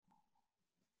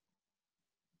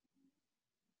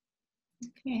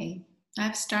Okay,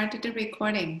 I've started the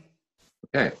recording.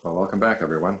 Okay, well, welcome back,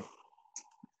 everyone.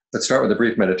 Let's start with a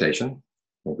brief meditation,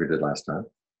 like we did last time.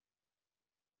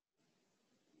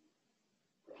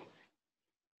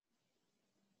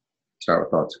 Start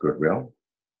with thoughts of goodwill.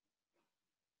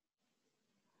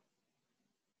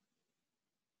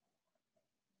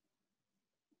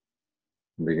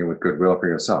 And begin with goodwill for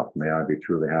yourself. May I be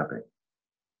truly happy.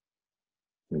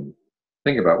 And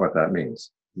think about what that means.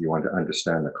 You want to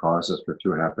understand the causes for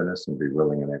true happiness and be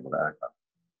willing and able to act on it.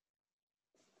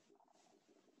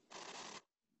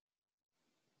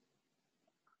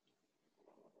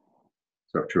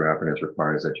 So if true happiness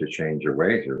requires that you change your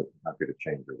ways, you're happy to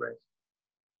change your ways.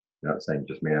 You're not saying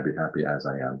just may I be happy as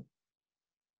I am.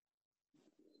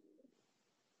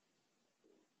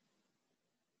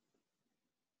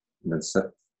 And then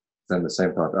send the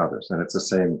same thought to others. And it's the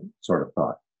same sort of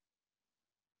thought.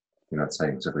 You're not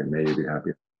saying simply may you be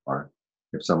happy, or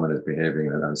if someone is behaving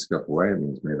in an unskillful way, it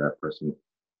means may that person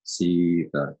see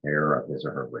the error of his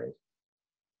or her ways.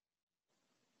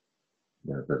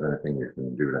 If there's anything you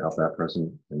can do to help that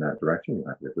person in that direction, you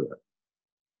have to do it.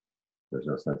 There's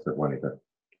no sense of wanting to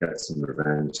get some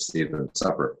revenge, see them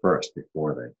suffer first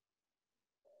before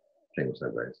they change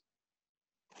their ways.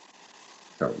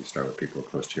 So you start with people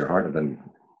close to your heart and then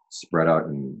spread out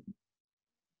in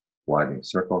widening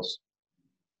circles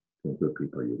to include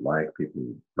people you like, people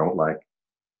you don't like,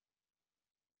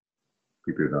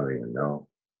 people you don't even know.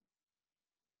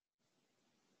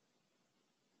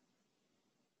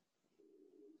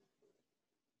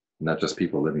 Not just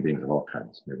people, living beings of all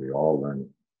kinds. May we all learn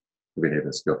to behave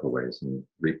in skillful ways and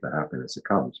reap the happiness that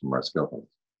comes from our skillfulness.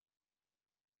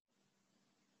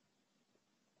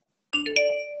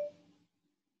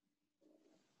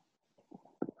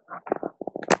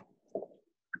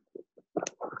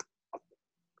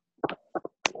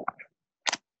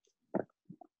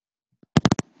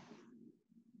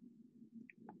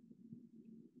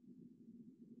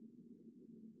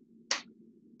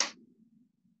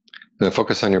 Then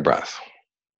focus on your breath.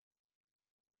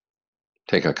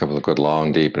 Take a couple of good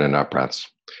long, deep in and out breaths.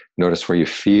 Notice where you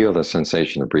feel the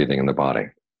sensation of breathing in the body.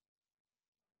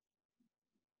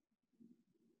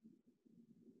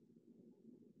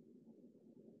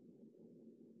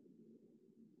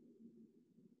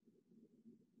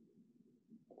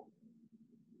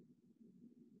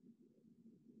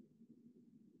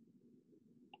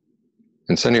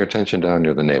 And send your attention down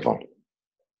near the navel.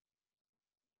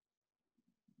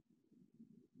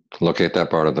 Locate that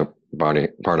part of the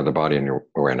body in your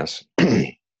awareness.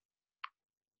 And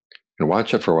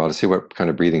watch it for a while to see what kind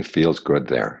of breathing feels good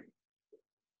there.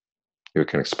 You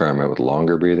can experiment with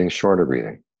longer breathing, shorter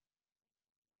breathing.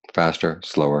 Faster,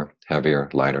 slower, heavier,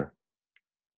 lighter.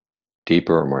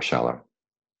 Deeper or more shallow.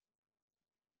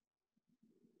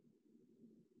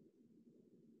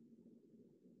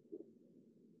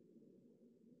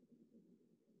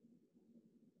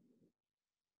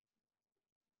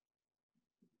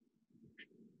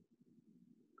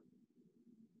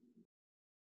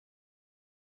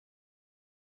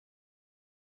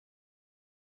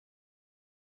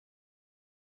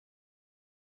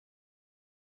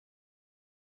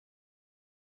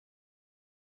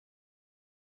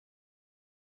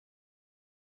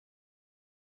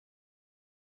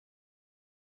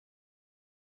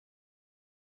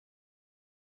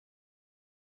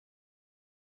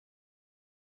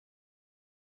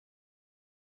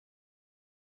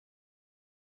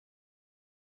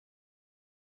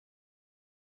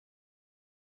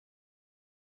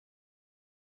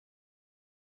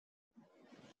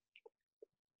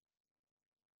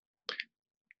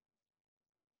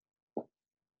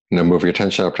 Now move your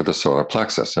attention up to the solar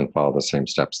plexus and follow the same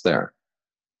steps there.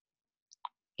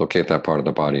 Locate that part of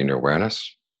the body in your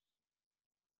awareness.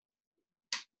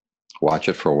 Watch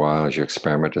it for a while as you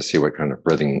experiment to see what kind of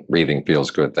breathing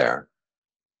feels good there.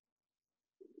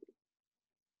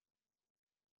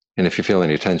 And if you feel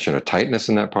any tension or tightness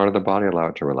in that part of the body, allow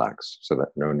it to relax so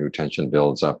that no new tension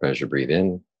builds up as you breathe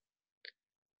in.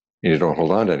 And you don't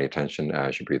hold on to any tension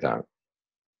as you breathe out.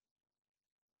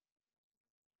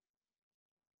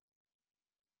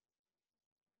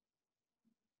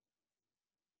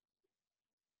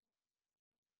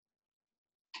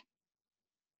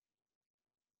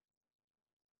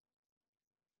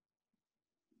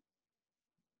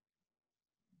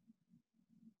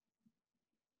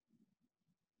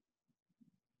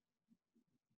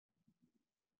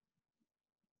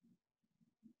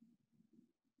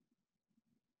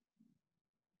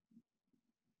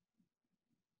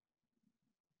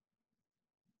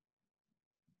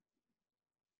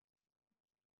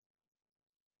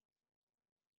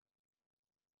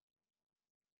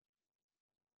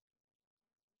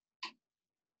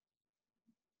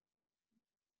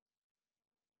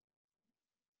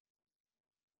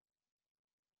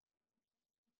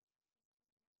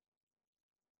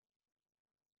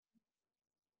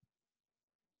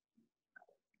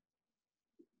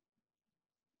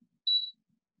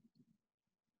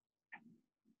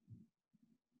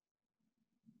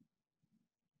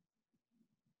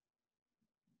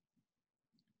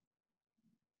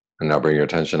 And now bring your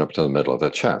attention up to the middle of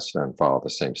the chest and follow the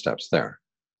same steps there.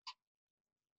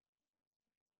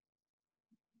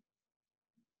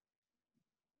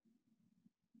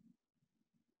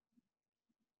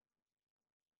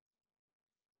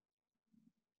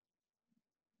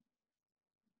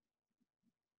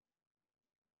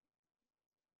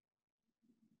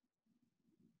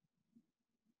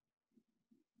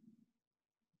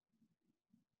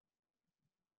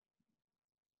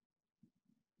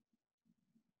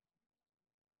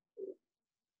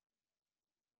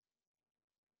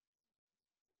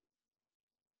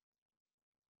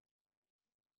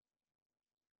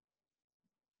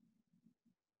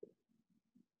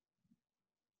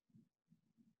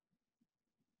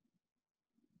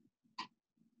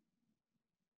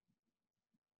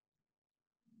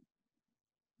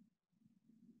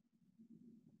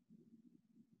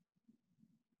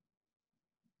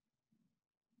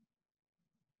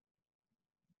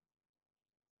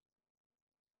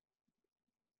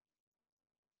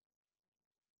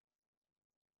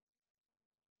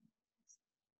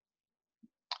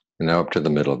 And now up to the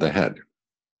middle of the head.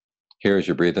 Here, as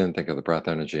you breathe in, think of the breath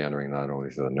energy entering not only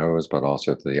through the nose, but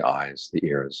also through the eyes, the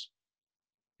ears,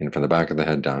 in from the back of the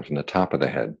head down from the top of the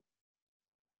head,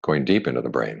 going deep into the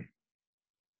brain.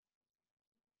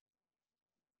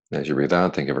 As you breathe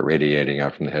out, think of it radiating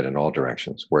out from the head in all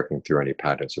directions, working through any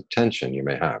patterns of tension you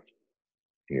may have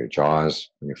in your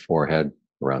jaws, in your forehead,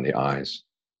 around the eyes,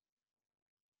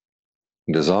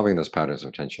 and dissolving those patterns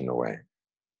of tension away.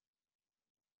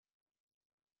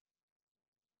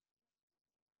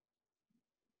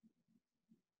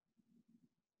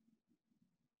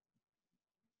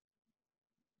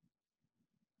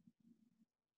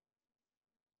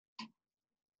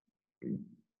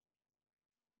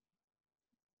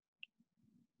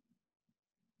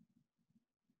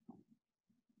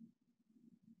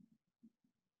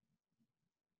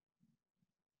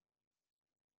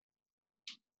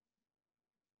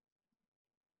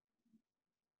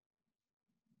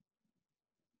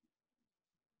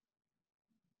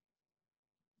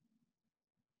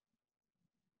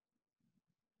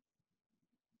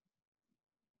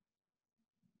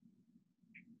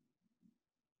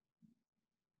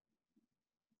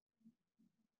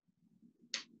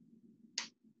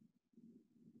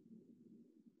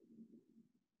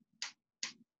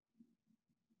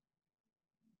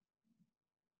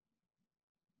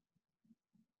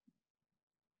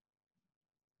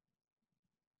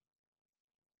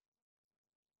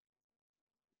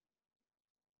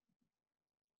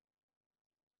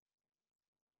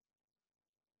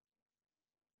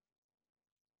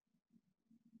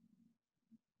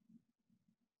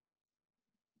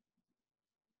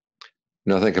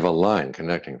 Now think of a line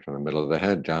connecting from the middle of the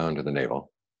head down to the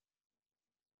navel.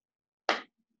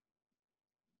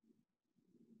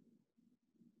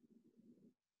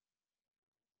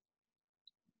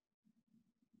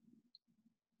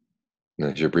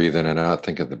 And as you breathe in and out,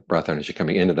 think of the breath energy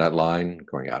coming into that line,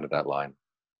 going out of that line,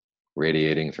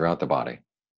 radiating throughout the body.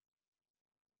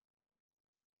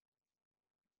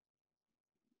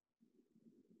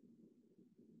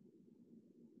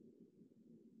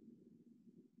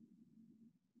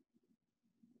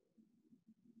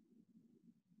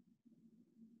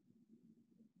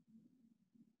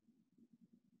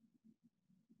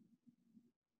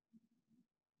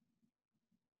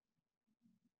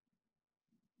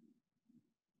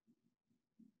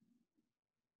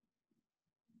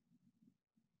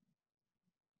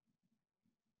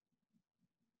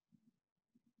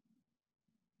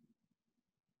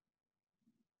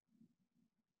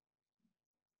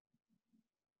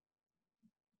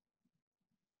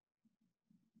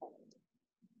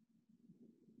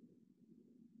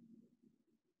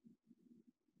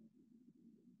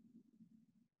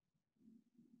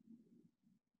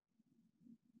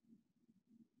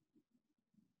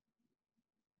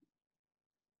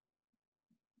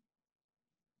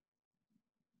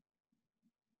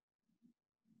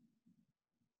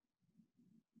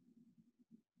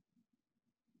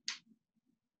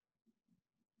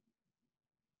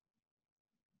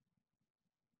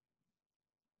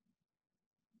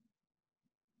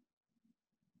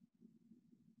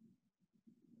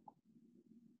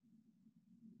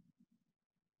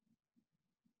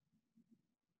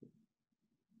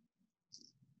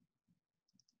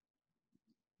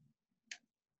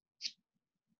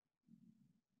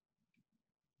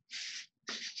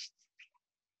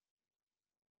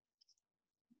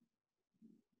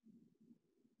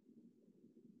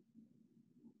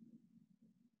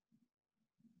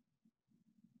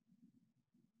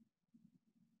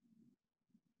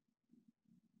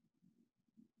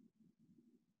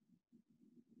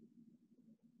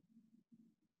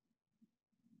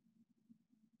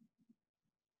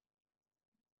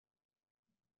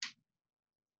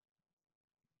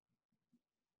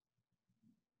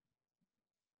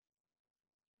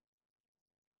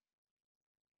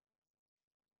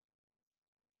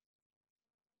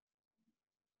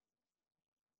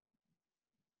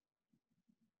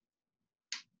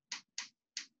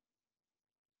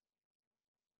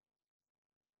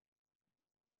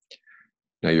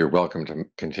 Now you're welcome to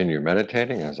continue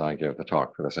meditating as I give the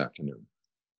talk for this afternoon.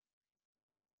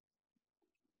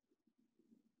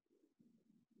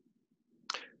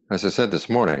 As I said this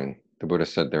morning, the Buddha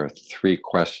said there are 3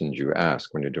 questions you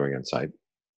ask when you're doing insight.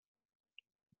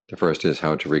 The first is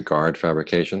how to regard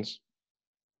fabrications.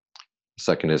 The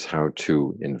second is how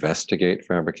to investigate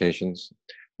fabrications.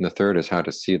 And the third is how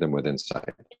to see them with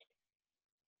insight.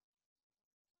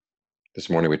 This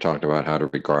morning we talked about how to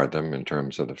regard them in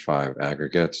terms of the 5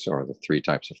 aggregates or the 3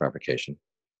 types of fabrication.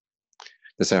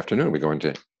 This afternoon we go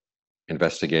into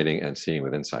investigating and seeing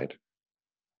with insight.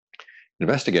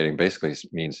 Investigating basically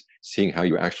means seeing how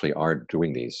you actually are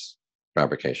doing these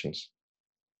fabrications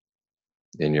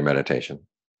in your meditation.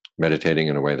 Meditating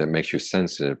in a way that makes you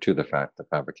sensitive to the fact that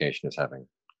fabrication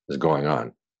is going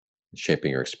on,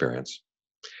 shaping your experience.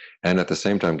 And at the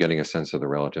same time, getting a sense of the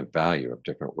relative value of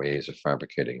different ways of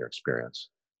fabricating your experience.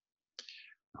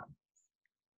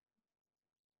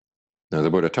 Now, the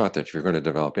Buddha taught that if you're going to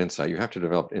develop insight, you have to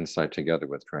develop insight together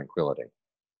with tranquility.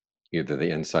 Either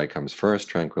the insight comes first,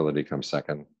 tranquility comes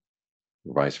second,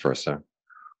 vice versa,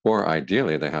 or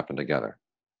ideally they happen together.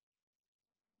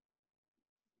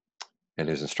 And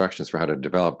his instructions for how to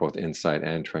develop both insight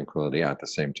and tranquility at the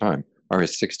same time are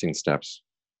his 16 steps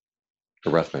for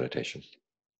breath meditation.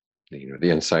 The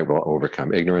insight will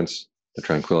overcome ignorance, the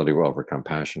tranquility will overcome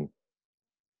passion.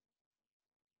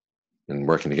 And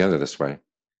working together this way,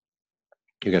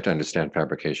 you get to understand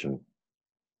fabrication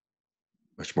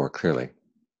much more clearly.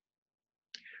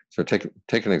 So take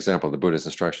an example of the Buddha's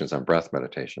instructions on breath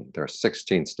meditation. There are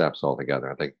 16 steps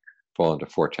altogether. They fall into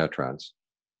 4 tetrads.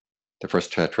 The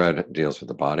first tetrad deals with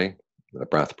the body, the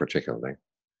breath particularly.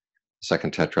 The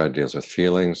second tetrad deals with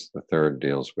feelings. The third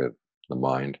deals with the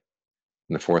mind.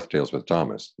 And the fourth deals with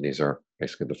dhammas. These are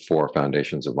basically the 4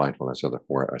 foundations of mindfulness, or the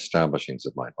 4 establishings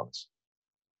of mindfulness.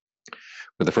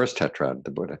 With the first tetrad,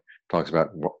 the Buddha talks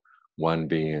about one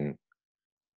being,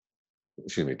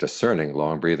 discerning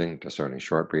long breathing, discerning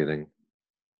short breathing,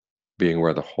 being aware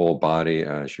of the whole body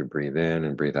as you breathe in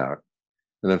and breathe out,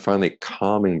 and then finally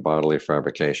calming bodily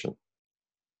fabrication.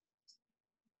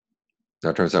 Now,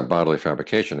 it turns out bodily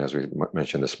fabrication, as we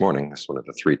mentioned this morning, is one of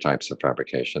the 3 types of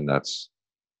fabrication. That's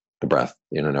the breath,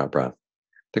 in and out breath.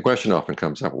 The question often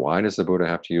comes up, why does the Buddha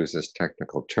have to use this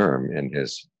technical term in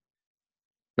his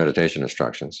meditation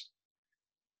instructions?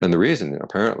 And the reason,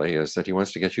 apparently, is that he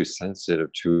wants to get you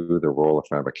sensitive to the role of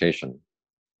fabrication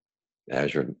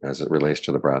as it relates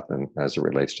to the breath and as it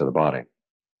relates to the body.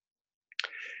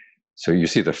 So you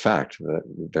see the fact that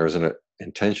there's an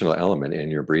intentional element in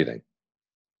your breathing.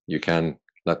 You can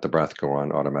let the breath go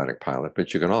on automatic pilot,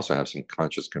 but you can also have some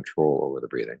conscious control over the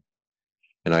breathing.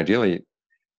 And ideally,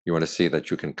 you want to see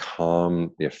that you can calm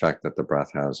the effect that the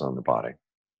breath has on the body.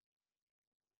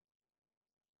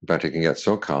 In fact, it can get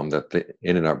so calm that the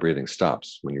in and out breathing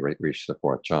stops when you reach the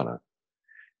 4th jhana.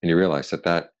 And you realize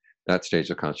that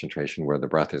stage of concentration where the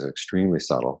breath is extremely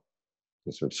subtle,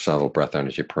 this subtle breath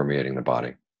energy permeating the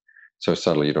body, so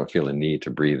subtle you don't feel a need to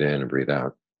breathe in and breathe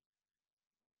out,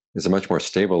 is a much more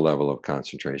stable level of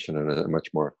concentration and a much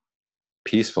more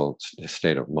peaceful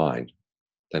state of mind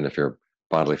than if your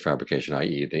bodily fabrication,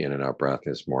 i.e. the in and out breath,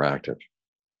 is more active.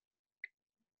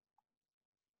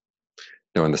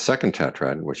 Now, in the second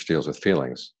tetrad, which deals with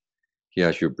feelings, he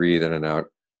has you breathe in and out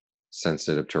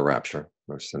sensitive to rapture,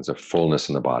 or sense of fullness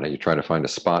in the body. You try to find a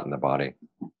spot in the body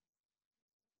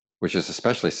which is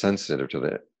especially sensitive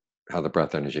to how the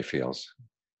breath energy feels,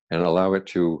 and allow it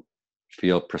to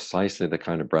feel precisely the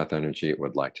kind of breath energy it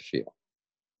would like to feel.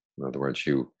 In other words,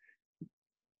 you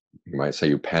might say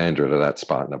you pander to that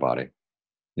spot in the body.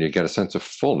 And you get a sense of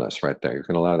fullness right there. You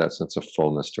can allow that sense of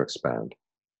fullness to expand.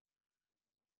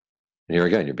 And here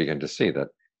again, you begin to see that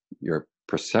your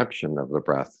perception of the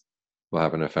breath will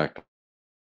have an effect.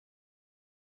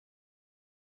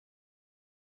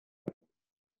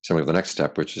 Similarly, the next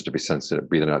step, which is to be sensitive,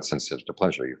 breathing out sensitive to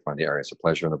pleasure. You find the areas of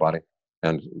pleasure in the body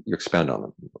and you expand on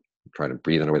them. You try to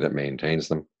breathe in a way that maintains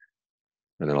them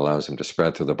and then allows them to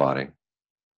spread through the body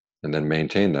and then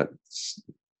maintain that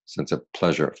sense of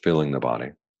pleasure filling the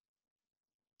body.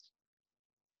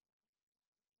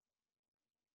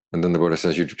 And then the Buddha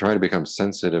says you try to become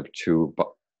sensitive to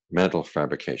mental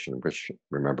fabrication, which,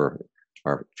 remember,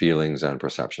 are feelings and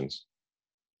perceptions.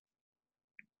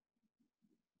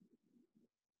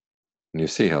 And you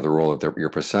see how the role of your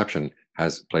perception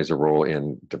plays a role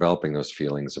in developing those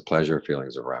feelings of pleasure,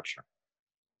 feelings of rapture,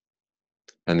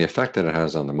 and the effect that it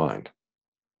has on the mind.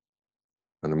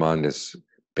 When the mind is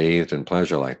bathed in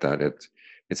pleasure like that,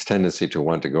 its tendency to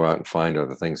want to go out and find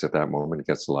other things at that moment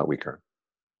gets a lot weaker.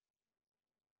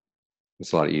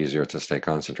 It's a lot easier to stay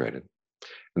concentrated.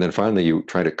 And then finally, you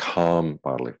try to calm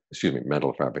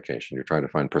mental fabrication. You try to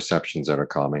find perceptions that are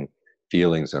calming,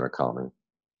 feelings that are calming.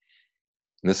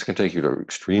 And this can take you to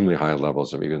extremely high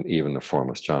levels of even the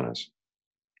formless jhanas.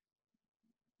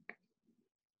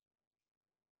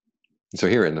 And so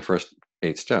here in the first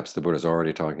 8 steps, the Buddha is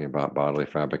already talking about bodily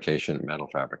fabrication, mental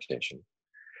fabrication.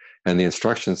 And the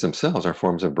instructions themselves are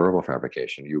forms of verbal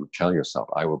fabrication. You tell yourself,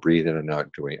 I will breathe in and out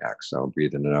doing X. I will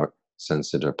breathe in and out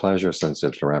sensitive to pleasure,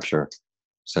 sensitive to rapture,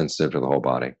 sensitive to the whole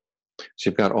body. So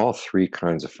you've got all 3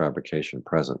 kinds of fabrication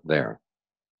present there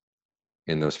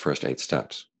in those first 8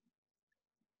 steps.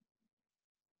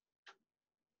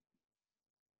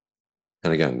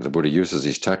 And again, the Buddha uses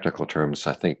these technical terms,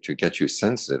 I think, to get you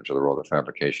sensitive to the role that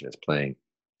fabrication is playing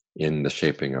in the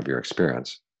shaping of your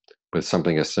experience with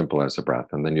something as simple as the breath.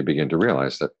 And then you begin to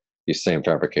realize that these same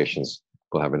fabrications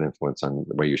will have an influence on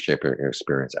the way you shape your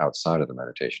experience outside of the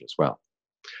meditation as well.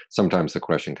 Sometimes the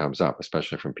question comes up,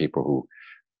 especially from people who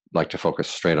like to focus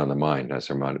straight on the mind as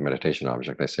their meditation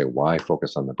object. They say, why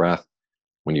focus on the breath?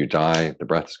 When you die, the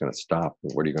breath is going to stop.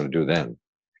 What are you going to do then?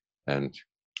 And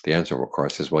the answer, of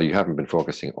course, is, well, you haven't been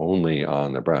focusing only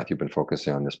on the breath. You've been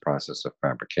focusing on this process of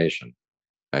fabrication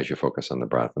as you focus on the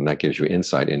breath. And that gives you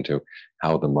insight into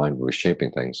how the mind will be shaping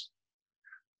things,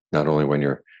 not only when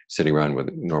you're sitting around with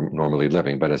normally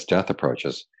living, but as death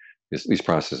approaches, these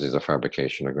processes of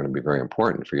fabrication are going to be very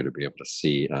important for you to be able to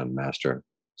see and master.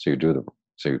 So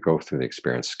you go through the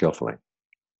experience skillfully.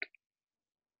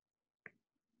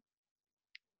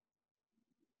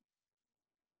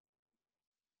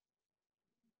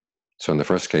 So in the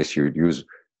first case, you use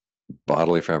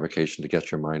bodily fabrication to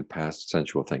get your mind past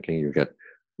sensual thinking. You get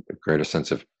a greater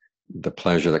sense of the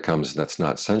pleasure that comes that's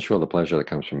not sensual, the pleasure that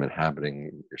comes from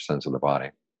inhabiting your sense of the body.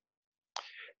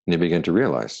 And you begin to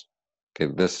realize,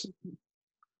 okay, this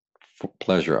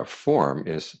pleasure of form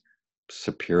is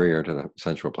superior to the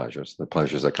sensual pleasures, the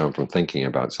pleasures that come from thinking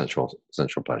about sensual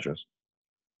pleasures.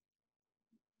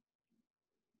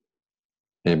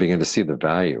 And you begin to see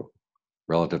the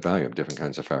relative value of different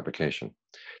kinds of fabrication.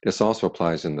 This also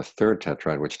applies in the 3rd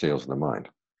tetrad, which deals with the mind.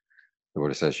 The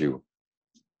Buddha says you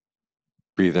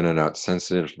breathe in and out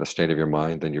sensitive to the state of your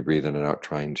mind, then you breathe in and out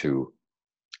trying to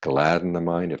gladden the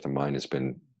mind if the mind has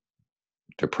been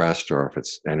depressed or if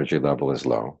its energy level is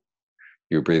low.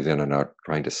 You breathe in and out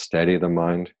trying to steady the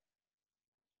mind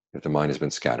if the mind has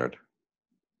been scattered.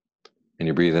 And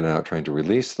you breathe in and out trying to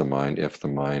release the mind if the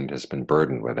mind has been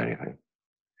burdened with anything.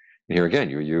 And here again,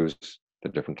 you use the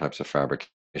different types of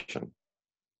fabrication,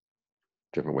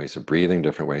 different ways of breathing,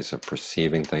 different ways of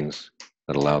perceiving things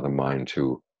that allow the mind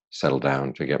to settle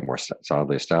down, to get more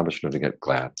solidly established, or to get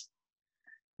glad.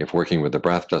 If working with the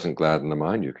breath doesn't gladden the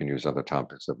mind, you can use other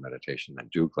topics of meditation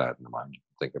that do gladden the mind. You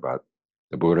can think about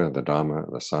the Buddha, the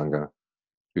Dhamma, the Sangha.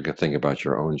 You can think about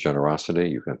your own generosity.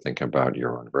 You can think about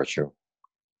your own virtue.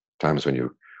 Times when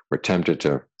you were tempted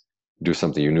to do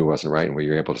something you knew wasn't right and where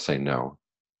you're able to say no.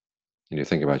 And you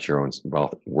think about your own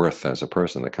worth as a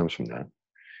person that comes from that.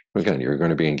 Again, you're going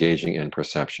to be engaging in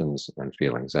perceptions and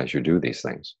feelings as you do these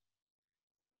things.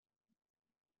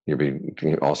 You'll be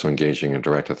also engaging in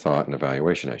directed thought and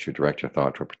evaluation as you direct your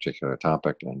thought to a particular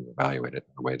topic and you evaluate it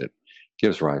in a way that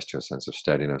gives rise to a sense of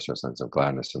steadiness or a sense of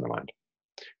gladness in the mind.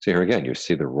 So here again, you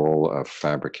see the role of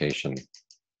fabrication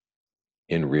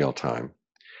in real time.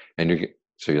 And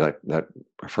that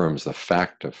affirms the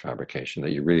fact of fabrication,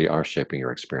 that you really are shaping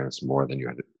your experience more than you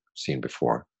had seen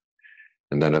before.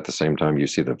 And then at the same time, you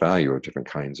see the value of different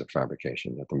kinds of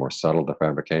fabrication, that the more subtle the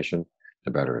fabrication,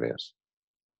 the better it is.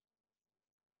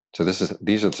 So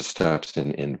these are the steps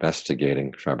in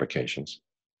investigating fabrications,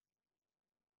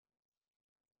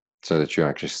 so that you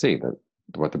actually see that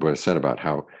what the Buddha said about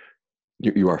how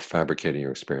you are fabricating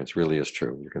your experience really is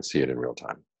true. You can see it in real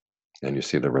time, and you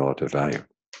see the relative value.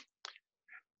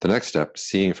 The next step,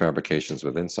 seeing fabrications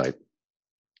with insight,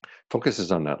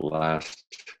 focuses on that last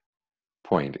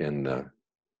point in the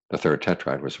 3rd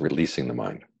tetrad, was releasing the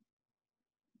mind.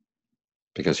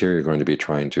 Because here you're going to be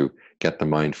trying to get the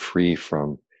mind free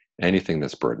from anything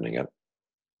that's burdening it.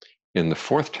 In the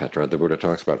 4th tetrad, the Buddha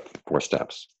talks about 4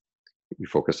 steps. You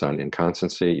focus on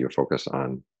inconstancy, you focus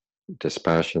on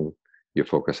dispassion, you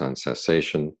focus on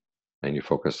cessation, and you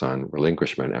focus on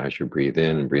relinquishment as you breathe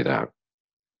in and breathe out.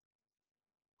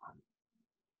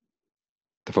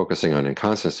 The focusing on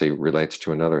inconstancy relates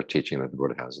to another teaching that the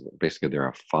Buddha has. Basically, there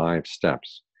are 5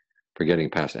 steps for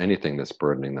getting past anything that's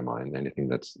burdening the mind, anything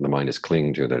that's the mind is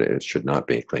clinging to that it should not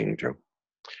be clinging to.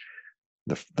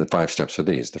 The 5 steps are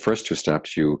these. The first 2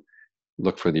 steps, you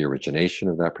look for the origination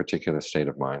of that particular state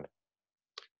of mind.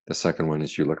 The second one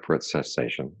is you look for its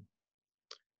cessation.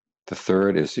 The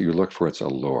third is you look for its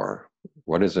allure.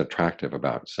 What is attractive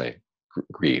about, say,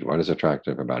 greed? What is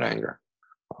attractive about anger?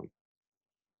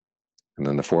 And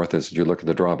then the fourth is, you look at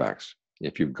the drawbacks.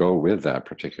 If you go with that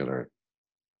particular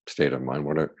state of mind,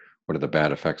 what are the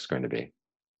bad effects going to be?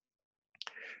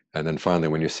 And then finally,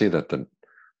 when you see that the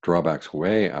drawbacks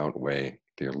way outweigh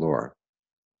the allure,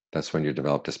 that's when you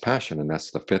develop dispassion, and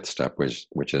that's the fifth step,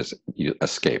 which is you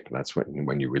escape. That's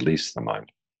when you release the mind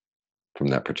from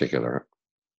that particular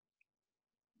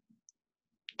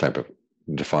type of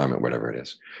defilement, whatever it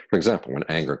is. For example, when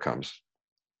anger comes,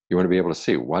 you want to be able to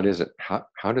see what is it,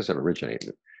 how does it originate?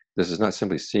 This is not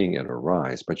simply seeing it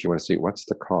arise, but you want to see what's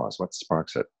the cause, what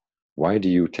sparks it. Why do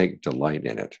you take delight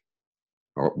in it?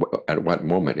 Or at what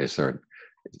moment is there,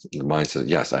 the mind says,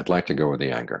 yes, I'd like to go with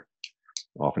the anger.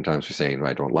 Oftentimes we say,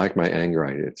 I don't like my anger.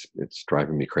 It's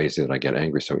driving me crazy that I get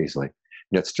angry so easily.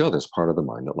 Yet still there's part of the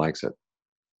mind that likes it.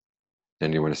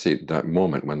 And you want to see that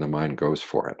moment when the mind goes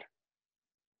for it.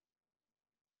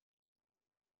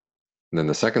 And then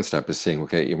the second step is seeing,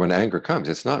 okay, when anger comes,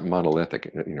 it's not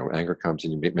monolithic. Anger comes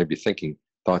and you may be thinking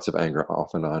thoughts of anger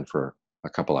off and on for a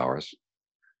couple hours,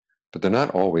 but they're not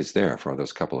always there for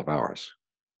those couple of hours.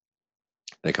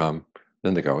 They come,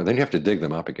 then they go, and then you have to dig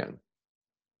them up again.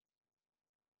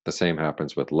 The same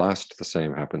happens with lust. The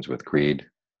same happens with greed.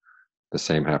 The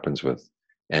same happens with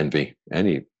envy,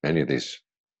 any of these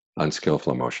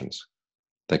unskillful emotions.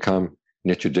 They come, and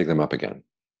yet you dig them up again.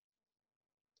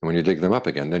 And when you dig them up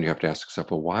again, then you have to ask yourself,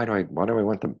 well, why do I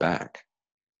want them back?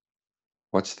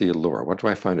 What's the allure? What do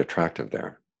I find attractive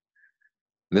there?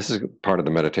 And this is part of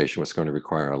the meditation, what's going to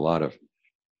require a lot of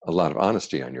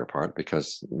honesty on your part,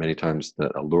 because many times the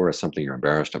allure is something you're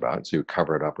embarrassed about. So you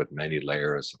cover it up with many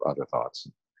layers of other thoughts,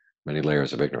 many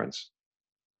layers of ignorance.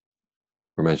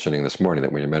 We're mentioning this morning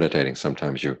that when you're meditating,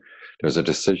 sometimes there's a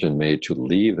decision made to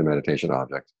leave the meditation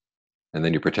object, and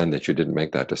then you pretend that you didn't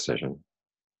make that decision.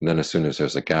 And then as soon as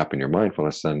there's a gap in your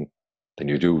mindfulness, then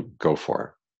you do go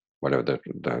for whatever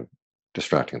the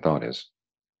distracting thought is.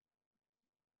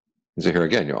 And so here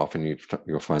again,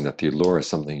 you'll find that the allure is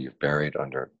something you've buried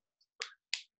under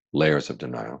layers of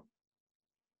denial.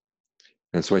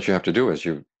 And so what you have to do is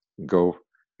you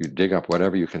dig up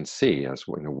whatever you can see as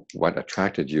what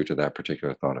attracted you to that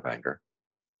particular thought of anger.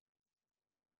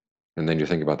 And then you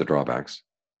think about the drawbacks.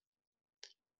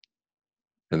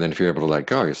 And then if you're able to let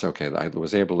go, you say, okay, I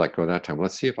was able to let go that time.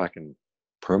 Let's see if I can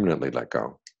permanently let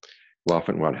go. Well,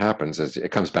 often what happens is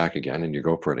it comes back again and you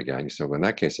go for it again. You say, well, in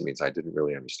that case, it means I didn't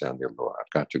really understand the allure. I've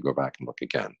got to go back and look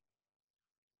again.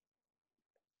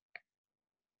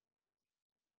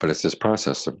 But it's this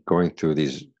process of going through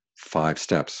these 5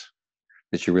 steps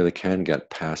that you really can get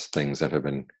past things that have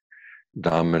been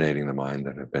dominating the mind,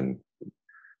 that have been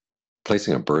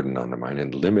placing a burden on the mind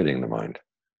and limiting the mind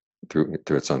through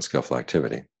its unskillful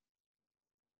activity.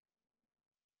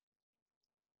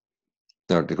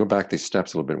 Now, to go back these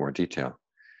steps a little bit more detail,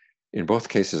 in both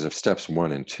cases of steps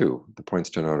 1 and 2, the points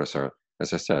to notice are,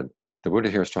 as I said, the Buddha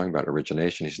here is talking about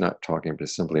origination. He's not talking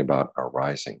just simply about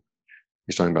arising.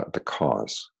 He's talking about the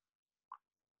cause.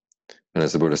 And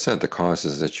as the Buddha said, the cause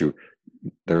is that you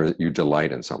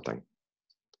delight in something.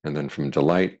 And then from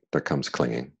delight, there comes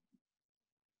clinging.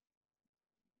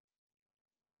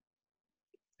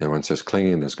 And once there's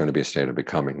clinging, there's going to be a state of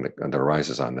becoming that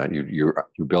arises on that. You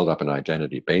build up an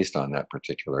identity based on that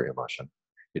particular emotion.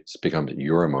 It becomes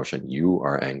your emotion. You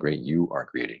are angry. You are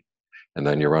greedy. And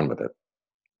then you run with it.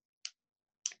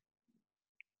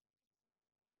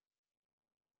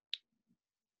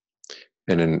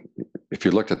 And then if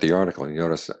you looked at the article, you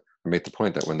notice I make the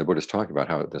point that when the Buddha is talking about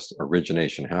how this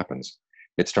origination happens,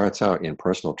 it starts out in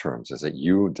personal terms, is that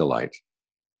you delight.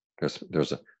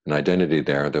 There's an identity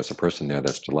there. There's a person there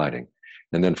that's delighting.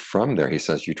 And then from there, he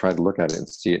says, you try to look at it and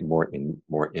see it more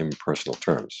impersonal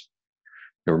terms.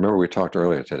 Now, remember we talked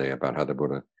earlier today about how the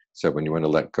Buddha said when you want to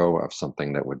let go of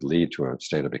something that would lead to a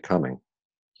state of becoming,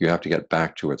 you have to get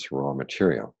back to its raw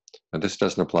material. And this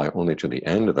doesn't apply only to the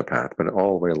end of the path, but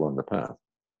all the way along the path.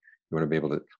 You want to be able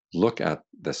to look at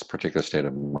this particular state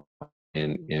of mind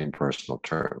in impersonal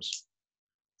terms.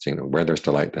 Seeing where there's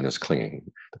delight, then there's clinging.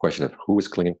 The question of who is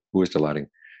clinging, who is delighting,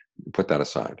 put that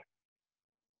aside.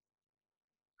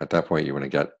 At that point, you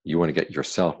want to get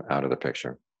yourself out of the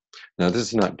picture. Now, this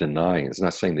is not denying. It's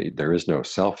not saying that there is no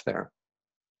self there,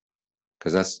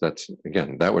 because that's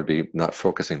again, that would be not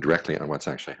focusing directly on what's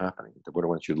actually happening. The Buddha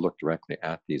wants you to look directly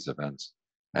at these events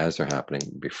as they're happening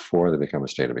before they become a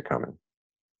state of becoming.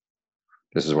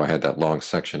 This is why I had that long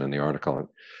section in the article,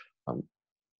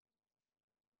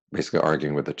 basically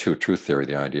arguing with the two-truth theory,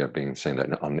 the idea of saying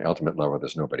that on the ultimate level,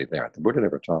 there's nobody there. The Buddha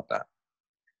never taught that.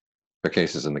 There are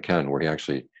cases in the canon where he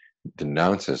actually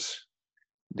denounces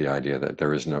the idea that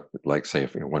there is no, like say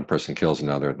if one person kills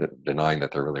another, that denying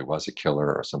that there really was a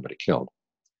killer or somebody killed,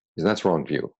 because that's wrong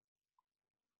view.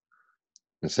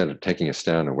 Instead of taking a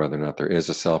stand on whether or not there is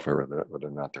a self or whether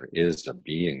or not there is a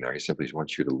being there, he simply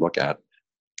wants you to look at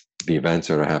the events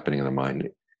that are happening in the mind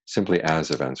simply as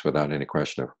events without any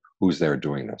question of who's there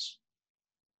doing this.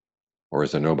 Or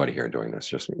is there nobody here doing this?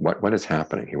 Just what is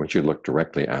happening? He wants you to look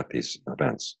directly at these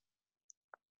events.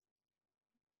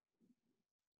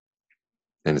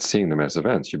 And seeing them as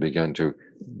events, you begin to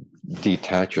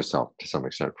detach yourself to some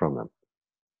extent from them.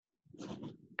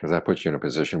 Because that puts you in a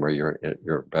position where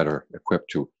you're better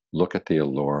equipped to look at the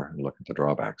allure and look at the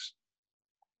drawbacks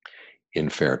in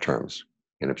fair terms,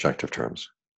 in objective terms.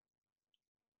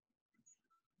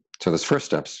 So those first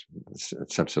steps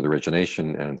of the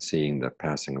origination and seeing the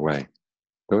passing away,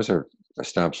 those are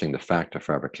establishing the fact of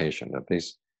fabrication, that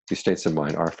these states of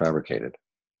mind are fabricated.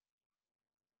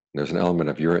 There's an element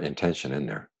of your intention in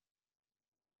there.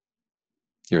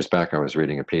 Years back, I was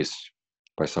reading a piece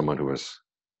by someone who was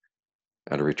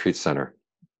at a retreat center,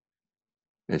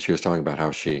 and she was talking about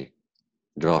how she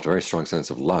developed a very strong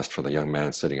sense of lust for the young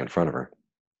man sitting in front of her.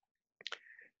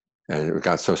 And it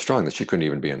got so strong that she couldn't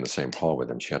even be in the same hall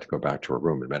with him. She had to go back to her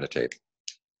room and meditate.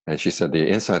 And she said the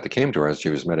insight that came to her as she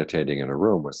was meditating in her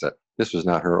room was that this was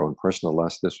not her own personal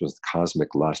lust, this was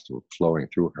cosmic lust flowing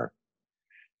through her.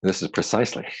 And this is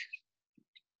precisely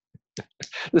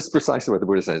what the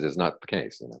Buddha says is not the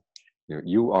case.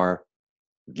 You are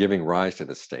giving rise to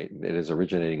this state. It is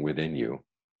originating within you.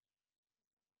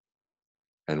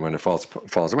 And when it falls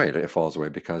away, it falls away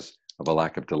because of a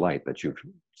lack of delight that you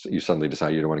suddenly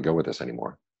decide you don't want to go with this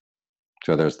anymore.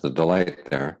 So there's the delight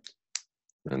there.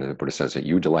 And the Buddha says that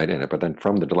you delight in it, but then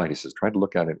from the delight, he says, try to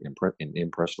look at it in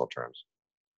impersonal terms.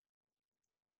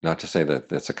 Not to say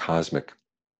that it's a cosmic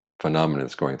phenomenon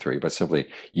that's going through you, but simply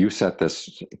you set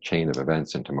this chain of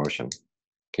events into motion.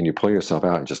 Can you pull yourself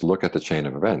out and just look at the chain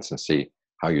of events and see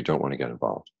how you don't want to get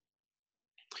involved?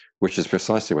 Which is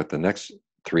precisely what the next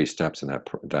three steps in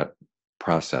that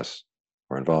process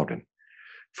are involved in.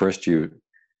 First, you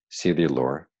see the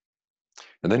allure,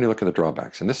 and then you look at the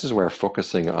drawbacks. And this is where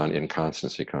focusing on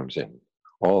inconstancy comes in.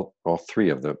 All three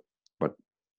of what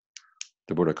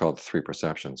the Buddha called the three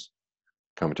perceptions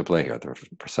come into play here. The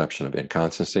perception of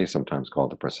inconstancy, sometimes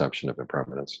called the perception of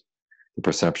impermanence, the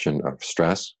perception of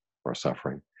stress or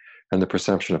suffering, and the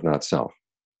perception of not self.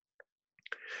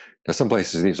 Now, some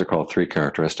places these are called three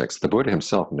characteristics. The Buddha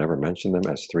himself never mentioned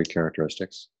them as three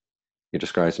characteristics. He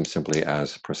describes them simply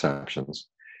as perceptions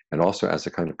and also as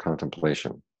a kind of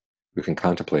contemplation. You can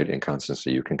contemplate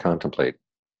inconstancy, you can contemplate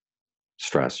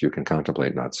stress, you can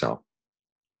contemplate not self.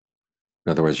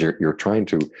 In other words, you're trying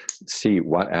to see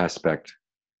what aspect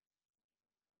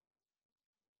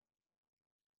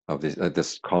of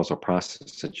this causal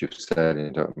process that you've set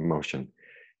into motion,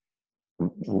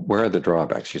 where are the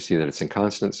drawbacks? You see that it's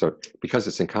inconstant, so because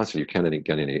it's inconstant, you can't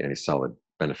get any solid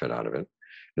benefit out of it.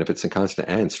 And if it's inconstant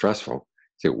and stressful,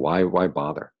 say, why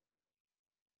bother?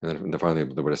 And then finally,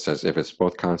 the Buddha says, if it's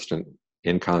both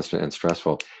inconstant and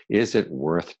stressful, is it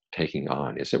worth taking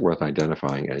on? Is it worth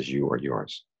identifying as you or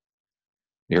yours?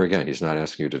 Here again, he's not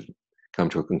asking you to come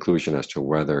to a conclusion as to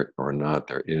whether or not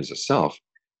there is a self.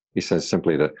 He says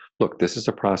simply that, look, this is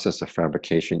a process of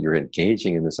fabrication. You're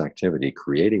engaging in this activity,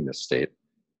 creating this state.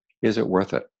 Is it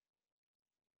worth it?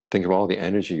 Think of all the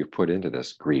energy you've put into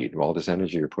this greed, all this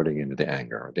energy you're putting into the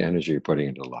anger, or the energy you're putting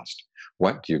into the lust.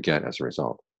 What do you get as a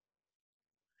result?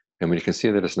 And when you can see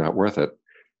that it's not worth it,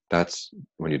 that's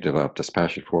when you develop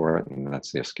dispassion for it, and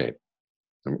that's the escape.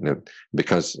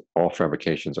 Because all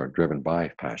fabrications are driven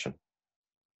by passion.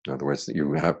 In other words,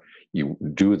 you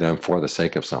do them for the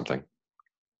sake of something.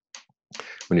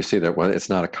 When you see that, well, it's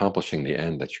not accomplishing the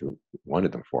end that you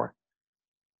wanted them for,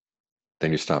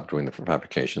 then you stop doing the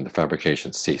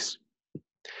fabrications cease.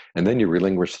 And then you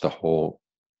relinquish the whole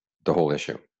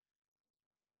issue.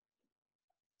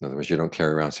 In other words, you don't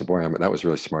carry around and say, boy, that was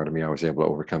really smart of me. I was able to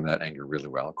overcome that anger really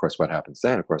well. Of course, what happens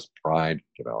then? Of course, pride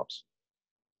develops.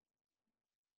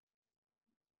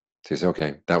 So you say,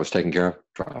 okay, that was taken care of,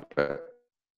 drop it. And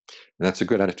that's a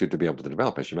good attitude to be able to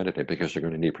develop as you meditate, because you're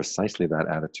going to need precisely that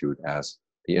attitude as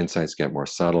the insights get more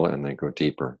subtle and then go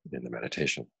deeper in the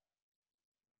meditation.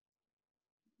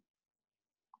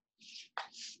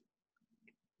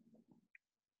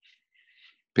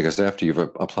 Because after you've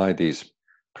applied these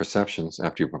perceptions,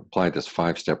 after you've applied this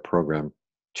 5-step program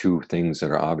to things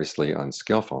that are obviously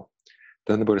unskillful,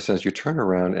 then the Buddha says you turn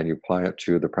around and you apply it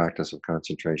to the practice of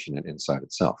concentration and insight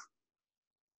itself.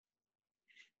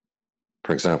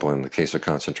 For example, in the case of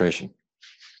concentration,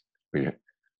 the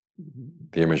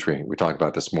imagery we talked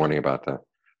about this morning about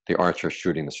the archer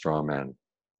shooting the straw man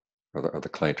or the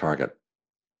clay target.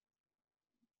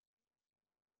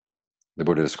 The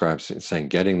Buddha describes it saying,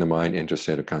 getting the mind into a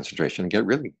state of concentration, and get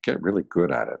really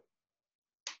good at it.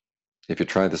 If you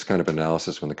try this kind of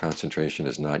analysis when the concentration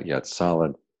is not yet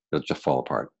solid, it'll just fall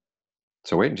apart.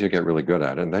 So wait until you get really good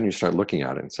at it, and then you start looking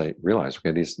at it and say, realize,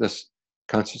 okay, this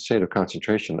state of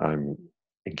concentration I'm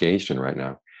engaged in right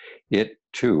now, it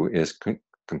too is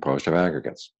composed of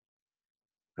aggregates.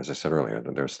 As I said earlier,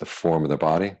 there's the form of the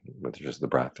body, which is the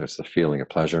breath. There's the feeling of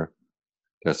pleasure.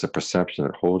 There's the perception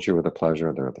that holds you with the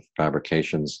pleasure. There are the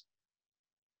fabrications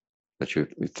that you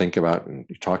think about and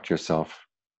you talk to yourself,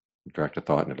 direct a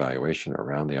thought and evaluation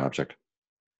around the object.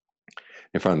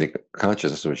 And finally, the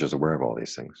consciousness, which is aware of all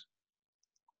these things.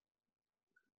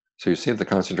 So you see that the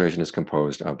concentration is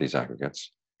composed of these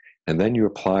aggregates. And then you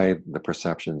apply the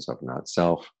perceptions of not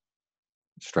self,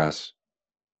 stress,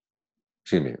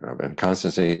 and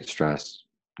constancy, stress,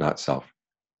 not self,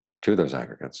 to those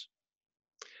aggregates.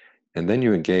 And then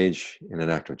you engage in an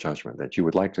act of judgment that you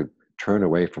would like to turn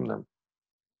away from them.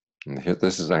 And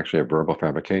this is actually a verbal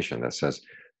fabrication that says,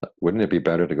 wouldn't it be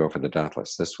better to go for the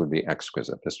deathless? This would be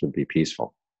exquisite. This would be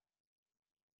peaceful.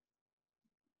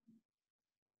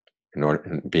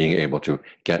 In being able to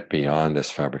get beyond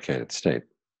this fabricated state.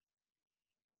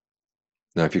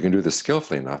 Now, if you can do this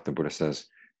skillfully enough, the Buddha says,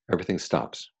 everything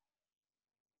stops.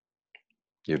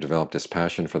 You've developed this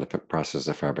passion for the process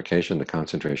of fabrication, the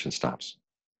concentration stops.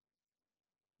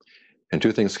 And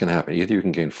two things can happen. Either you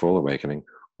can gain full awakening,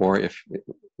 or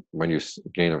when you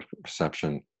gain a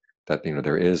perception that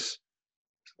there is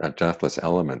a deathless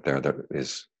element there that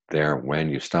is there when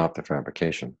you stop the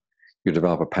fabrication, you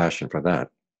develop a passion for that.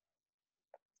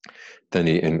 Then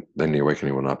the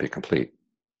awakening will not be complete.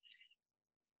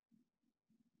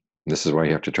 And this is why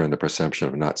you have to turn the perception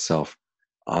of not self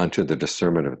onto the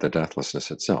discernment of the deathlessness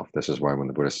itself. This is why when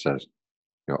the Buddha says,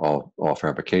 all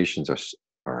fabrications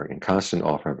are inconstant,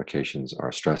 all fabrications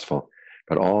are stressful,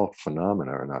 but all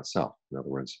phenomena are not self. In other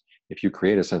words, if you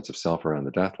create a sense of self around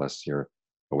the deathless, your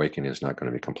awakening is not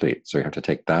going to be complete. So you have to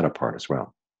take that apart as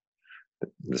well.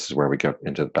 This is where we get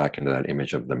back into that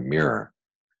image of the mirror.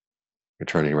 You're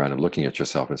turning around and looking at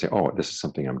yourself and say, oh, this is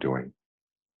something I'm doing.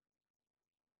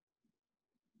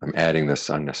 I'm adding this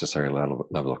unnecessary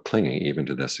level of clinging even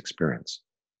to this experience.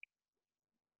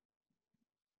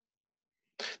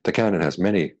 The canon has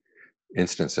many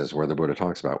instances where the Buddha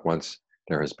talks about once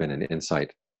there has been an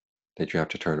insight that you have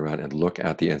to turn around and look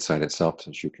at the insight itself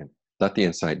so you can let the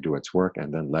insight do its work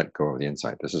and then let go of the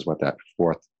insight. This is what that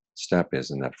fourth step is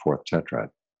in that fourth tetrad,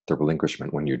 the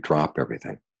relinquishment, when you drop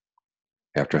everything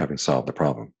after having solved the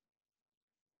problem.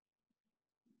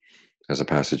 There's a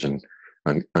passage in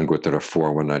Anguttara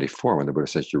 4:194 when the Buddha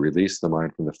says you release the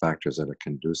mind from the factors that are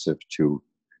conducive to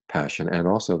passion and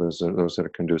also those that are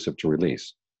conducive to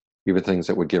release. Even things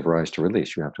that would give rise to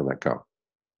release, you have to let go.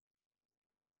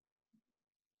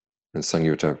 In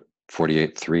Sankhara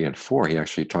 48:3 and 4, he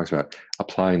actually talks about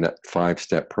applying that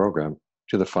 5-step program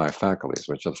to the 5 faculties,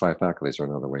 which the 5 faculties are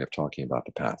another way of talking about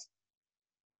the path.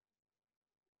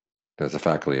 There's the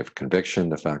faculty of conviction,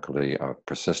 the faculty of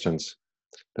persistence,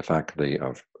 the faculty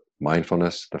of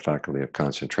mindfulness, the faculty of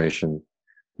concentration,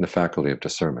 and the faculty of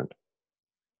discernment.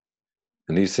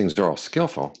 And these things are all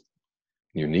skillful.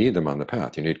 You need them on the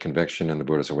path. You need conviction in the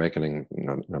Buddha's awakening.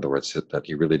 In other words, that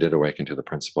he really did awaken to the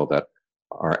principle that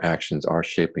our actions are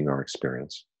shaping our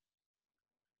experience.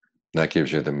 That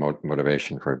gives you the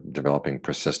motivation for developing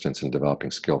persistence and developing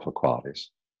skillful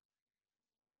qualities.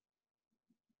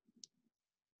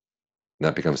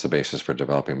 That becomes the basis for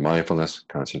developing mindfulness,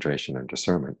 concentration, and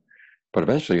discernment. But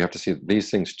eventually you have to see that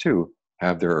these things too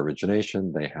have their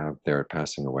origination, they have their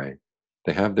passing away.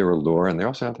 They have their allure, and they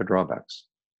also have their drawbacks.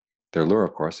 Their allure,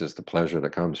 of course, is the pleasure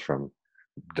that comes from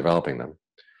developing them.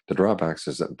 The drawbacks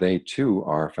is that they too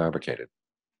are fabricated.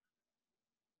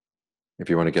 If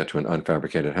you want to get to an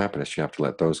unfabricated happiness, you have to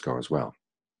let those go as well.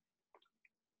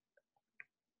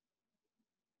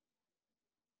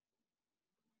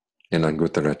 In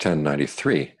Anguttara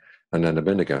 10:93,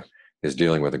 Anandabindika is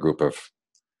dealing with a group of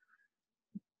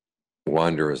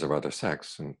wanderers of other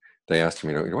sects, and they asked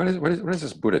him, what does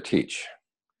this Buddha teach?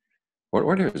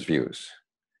 What are his views?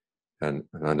 And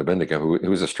Anandabindika, who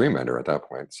was a stream vendor at that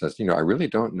point, says, I really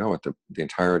don't know what the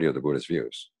entirety of the Buddha's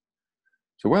views.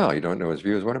 So, well, you don't know his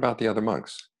views. What about the other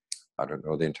monks? I don't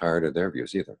know the entirety of their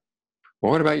views either.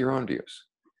 Well, what about your own views?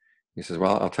 He says,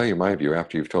 well, I'll tell you my view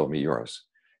after you've told me yours.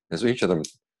 And so each of them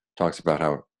talks about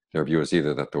how their view is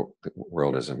either that the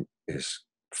world is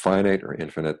finite or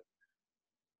infinite,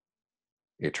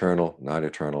 eternal, not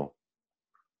eternal.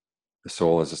 The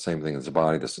soul is the same thing as the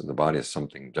body. The body is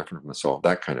something different from the soul,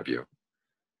 that kind of view.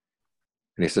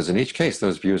 And he says, in each case,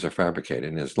 those views are fabricated.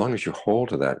 And as long as you hold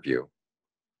to that view,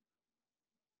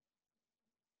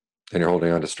 then you're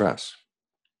holding on to stress.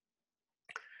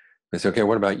 They say, okay,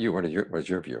 what about you? What is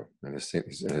your view? And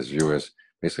his view is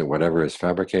basically whatever is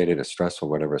fabricated is stressful.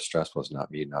 Whatever is stressful is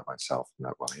not me, not myself,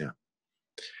 not what I am.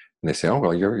 And they say, oh,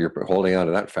 well, you're holding on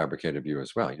to that fabricated view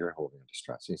as well. You're holding on to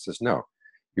stress. And he says, no,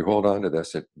 you hold on to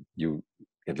this.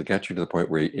 It'll get you to the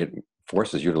point where it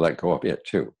forces you to let go of it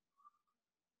too.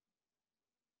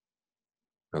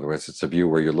 In other words, it's a view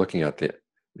where you're looking at the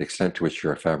extent to which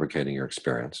you're fabricating your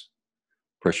experience.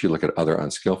 First, you look at other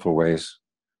unskillful ways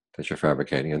that you're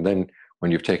fabricating. And then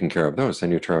when you've taken care of those, then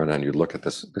you turn around and you look at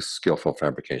this skillful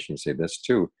fabrication. You say, this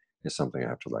too is something I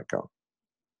have to let go.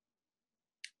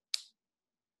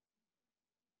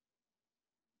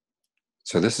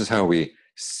 So this is how we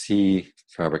see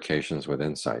fabrications with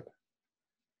insight.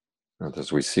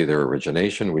 As we see their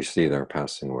origination, we see their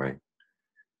passing away.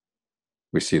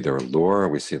 We see their allure,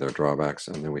 we see their drawbacks,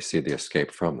 and then we see the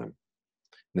escape from them.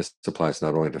 And this applies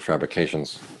not only to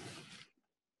fabrications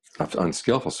of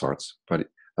unskillful sorts, but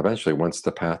eventually once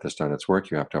the path has done its work,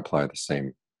 you have to apply the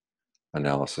same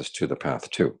analysis to the path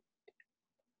too.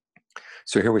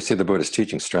 So here we see the Buddha's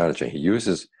teaching strategy. He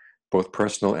uses both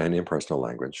personal and impersonal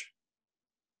language.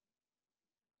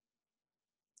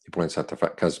 He points out the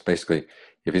fact, because basically,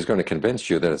 if he's going to convince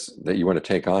you that you want to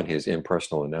take on his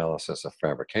impersonal analysis of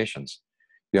fabrications,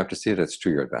 you have to see that it's to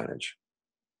your advantage.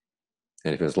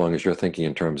 And if as long as you're thinking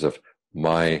in terms of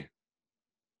my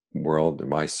world,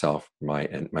 myself, my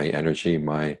energy,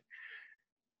 my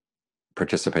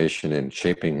participation in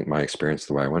shaping my experience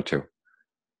the way I want to,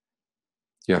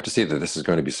 you have to see that this is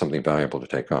going to be something valuable to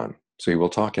take on. So he will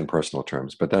talk in personal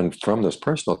terms, but then from those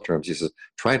personal terms, he says,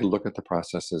 try to look at the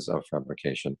processes of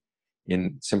fabrication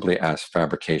in simply as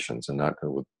fabrications and not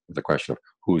with the question of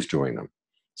who's doing them,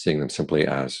 seeing them simply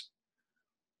as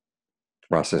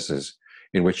processes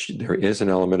in which there is an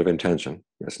element of intention.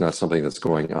 It's not something that's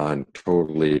going on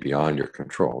totally beyond your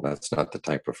control. That's not the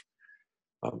type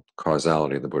of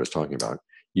causality the Buddha is talking about.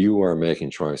 You are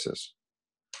making choices.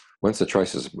 Once the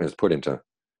choices have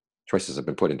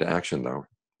been put into action, though,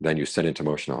 then you set into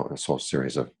motion a whole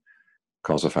series of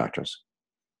causal factors.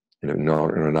 And in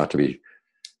order not to be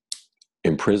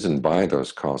imprisoned by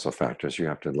those causal factors, you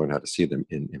have to learn how to see them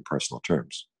in personal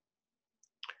terms.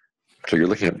 So you're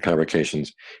looking at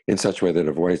fabrications in such a way that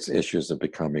avoids issues of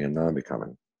becoming and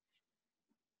non-becoming.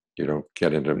 You don't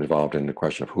get involved in the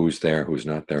question of who's there, who's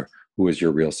not there, who is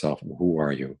your real self, who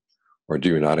are you, or do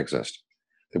you not exist?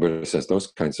 The Buddha says those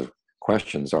kinds of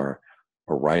questions are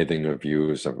a writhing of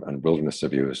views, and wilderness of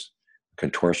views,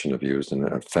 contortion of views, and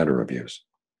a fetter of views.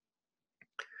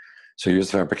 So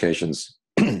use fabrications,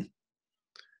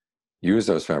 use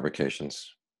those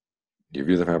fabrications. You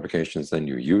view the fabrications, then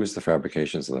you use the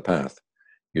fabrications of the path,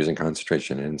 using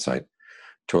concentration and insight,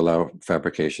 to allow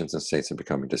fabrications and states of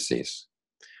becoming to cease.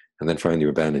 And then finally, you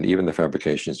abandon even the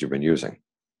fabrications you've been using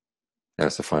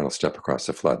as the final step across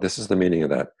the flood. This is the meaning of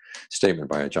that statement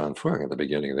by Ajaan Thanissaro at the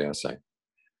beginning of the essay.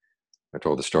 I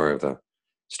told the story of the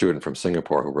student from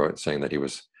Singapore who wrote saying that he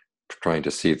was trying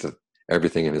to see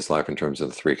everything in his life in terms of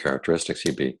the three characteristics.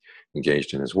 He'd be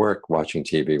engaged in his work, watching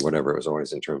TV, whatever. It was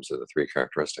always in terms of the three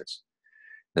characteristics.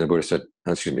 And the Buddha said,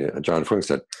 Ajaan Thanissaro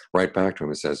said right back to him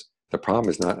and says, the problem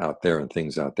is not out there and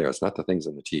things out there. It's not the things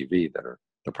on the TV that are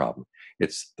the problem.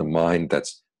 It's the mind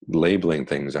that's labeling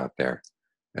things out there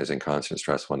as inconstant,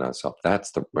 stressful, and not self.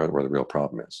 That's where the real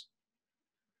problem is.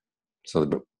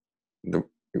 So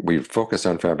we focus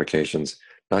on fabrications,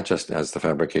 not just as the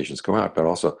fabrications go out, but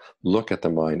also look at the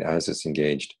mind as it's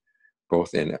engaged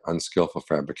both in unskillful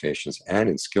fabrications and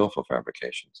in skillful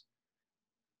fabrications.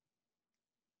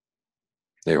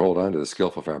 They hold on to the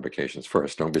skillful fabrications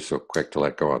first. Don't be so quick to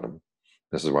let go of them.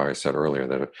 This is why I said earlier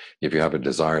that if you have a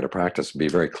desire to practice, be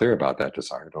very clear about that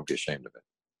desire. Don't be ashamed of it.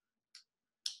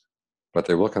 But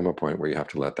there will come a point where you have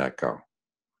to let that go.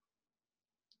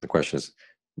 The question is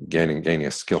gaining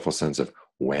a skillful sense of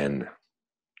when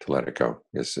to let it go.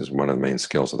 This is one of the main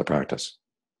skills of the practice.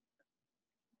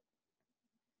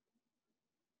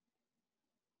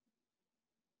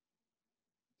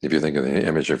 If you think of the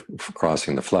image of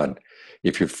crossing the flood,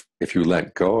 if you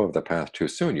let go of the path too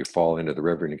soon, you fall into the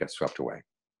river and you get swept away.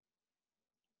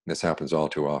 This happens all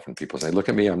too often. People say, look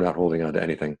at me, I'm not holding on to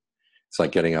anything. It's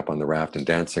like getting up on the raft and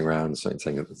dancing around and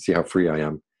saying, see how free I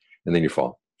am, and then you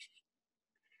fall.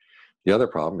 The other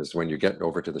problem is when you get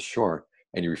over to the shore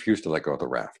and you refuse to let go of the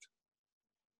raft.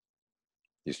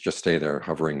 You just stay there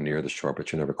hovering near the shore,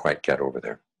 but you never quite get over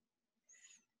there.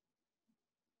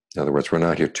 In other words, we're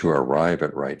not here to arrive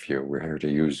at right view. We're here to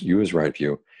use right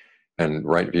view And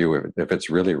right view, if it's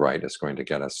really right, it's going to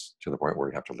get us to the point where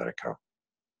we have to let it go.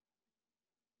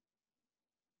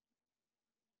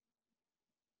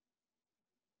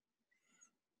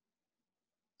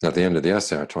 At the end of the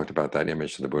essay, I talked about that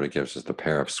image that the Buddha gives as the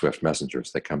pair of swift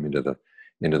messengers. They come into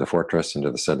the fortress, into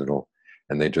the citadel,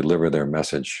 and they deliver their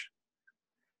message.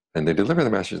 And they deliver the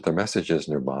message. Their message is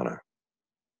nirvana.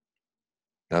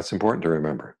 That's important to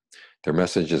remember. Their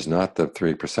message is not the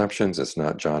three perceptions. It's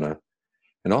not jhana.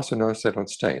 And also notice they don't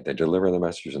stay. They deliver the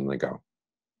message and they go.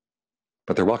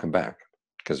 But they're welcome back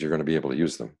because you're going to be able to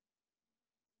use them.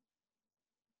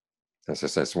 As I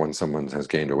said, when someone has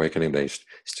gained awakening, they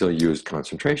still use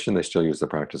concentration, they still use the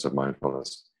practice of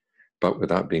mindfulness, but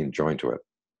without being joined to it.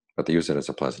 But they use it as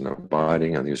a pleasant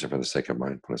abiding, and they use it for the sake of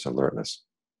mindfulness and alertness.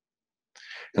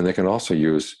 And they can also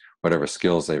use whatever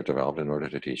skills they've developed in order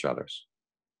to teach others.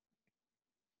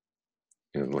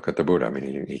 You know, look at the Buddha. I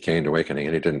mean, he gained awakening,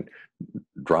 and he didn't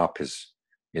drop his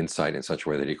insight in such a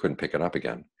way that he couldn't pick it up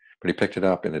again, but he picked it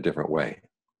up in a different way.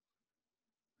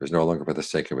 It was no longer for the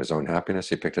sake of his own happiness.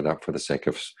 He picked it up for the sake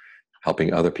of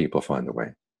helping other people find the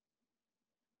way.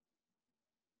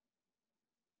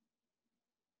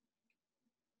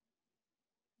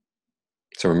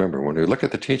 So remember, when we look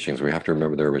at the teachings, we have to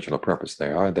remember their original purpose.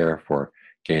 They are there for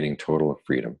gaining total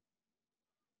freedom.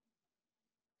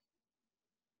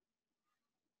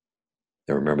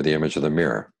 And remember the image of the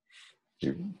mirror.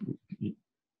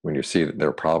 When you see that there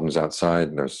are problems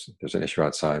outside, there's an issue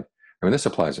outside. I mean, this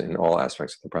applies in all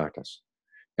aspects of the practice.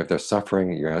 If there's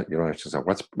suffering, you don't have to say,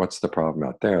 what's the problem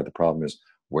out there? The problem is,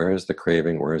 where is the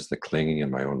craving? Where is the clinging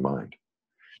in my own mind?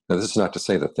 Now, this is not to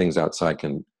say that things outside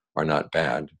are not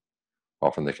bad.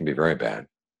 Often they can be very bad.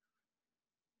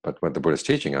 But what the Buddha is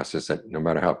teaching us is that no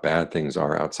matter how bad things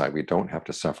are outside, we don't have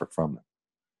to suffer from them.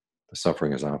 The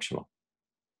suffering is optional.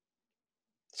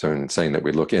 So in saying that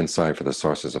we look inside for the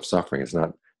sources of suffering, it's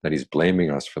not that he's blaming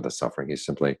us for the suffering. He's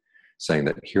simply saying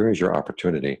that here is your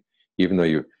opportunity, even though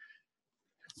you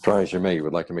try as you may, you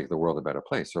would like to make the world a better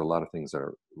place. There are a lot of things that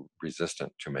are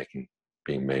resistant to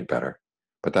being made better.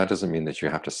 But that doesn't mean that you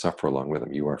have to suffer along with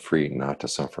them. You are free not to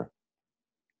suffer.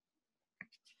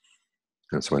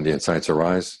 And so when the insights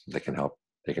arise, they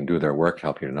can do their work,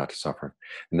 help you not to suffer.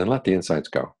 And then let the insights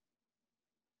go.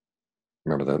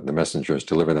 Remember, the messengers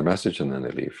deliver the message and then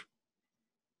they leave.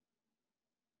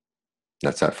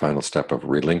 That's that final step of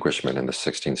relinquishment in the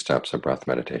 16 steps of breath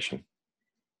meditation.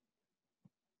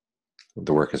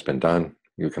 The work has been done,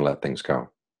 you can let things go.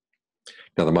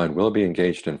 Now the mind will be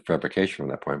engaged in fabrication from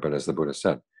that point, but as the Buddha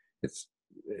said, it's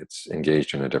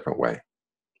engaged in a different way,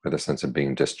 with a sense of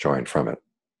being disjoined from it.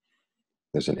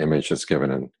 There's an image that's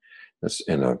given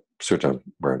in a sutta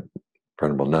where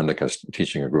Venerable Nandika is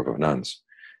teaching a group of nuns.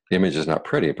 The image is not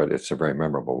pretty, but it's a very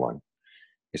memorable one.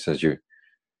 He says you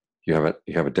have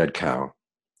a dead cow,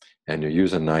 and you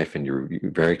use a knife and you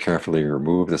very carefully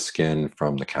remove the skin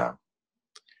from the cow.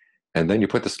 And then you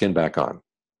put the skin back on.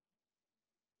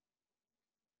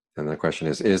 And the question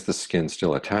is the skin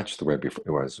still attached the way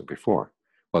it was before?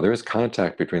 Well, there is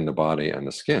contact between the body and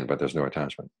the skin, but there's no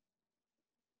attachment.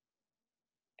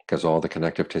 Because all the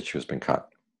connective tissue has been cut.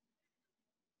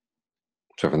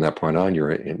 So from that point on,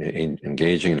 you're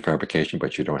engaging in fabrication,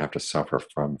 but you don't have to suffer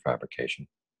from fabrication.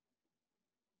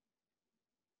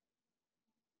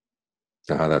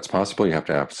 So how that's possible, you'd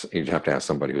have to ask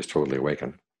somebody who's totally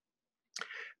awakened.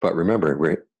 But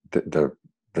remember,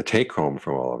 the take home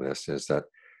from all of this is that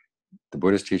the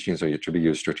Buddhist teachings are to be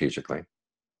used strategically.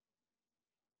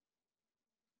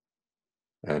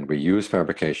 And we use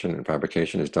fabrication, and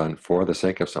fabrication is done for the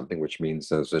sake of something, which means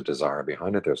there's a desire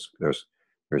behind it.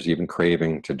 There's even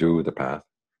craving to do the path.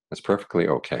 That's perfectly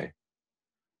okay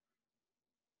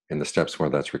in the steps where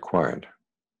that's required.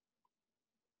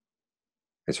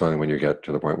 It's only when you get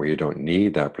to the point where you don't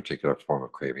need that particular form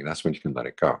of craving, that's when you can let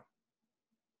it go.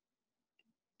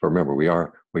 But remember, we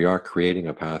are creating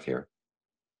a path here.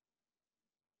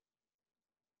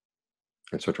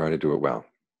 And so try to do it well.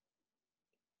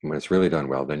 And when it's really done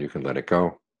well, then you can let it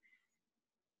go.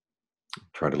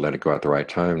 Try to let it go at the right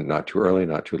time, not too early,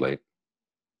 not too late.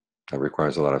 That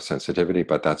requires a lot of sensitivity,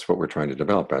 but that's what we're trying to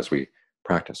develop as we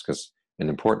practice. Because an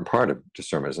important part of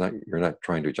discernment is you're not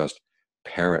trying to just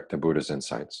parrot the Buddha's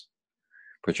insights,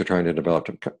 but you're trying to develop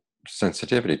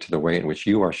sensitivity to the way in which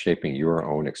you are shaping your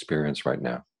own experience right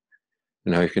now,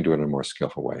 and how you can do it in a more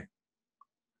skillful way.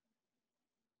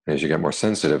 As you get more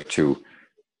sensitive to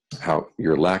how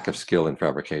your lack of skill in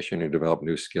fabrication, you develop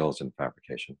new skills in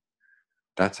fabrication.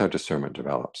 That's how discernment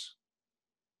develops.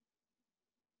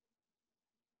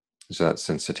 So that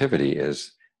sensitivity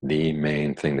is the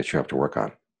main thing that you have to work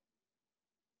on.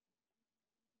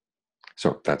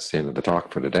 So that's the end of the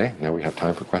talk for today. Now we have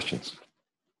time for questions.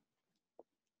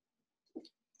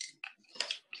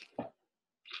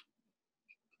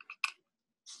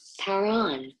 Power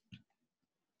on.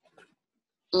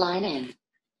 Line in.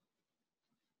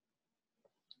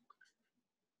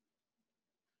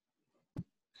 Do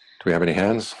we have any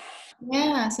hands?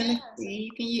 Yeah, so let's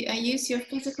see. You can use your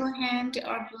physical hand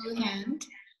or blue hand.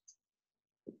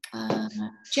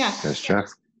 Jeff. Yes,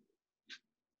 Jeff.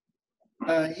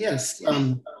 Yes.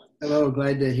 Hello.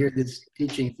 Glad to hear this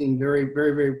teaching thing. Very,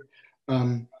 very,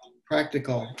 very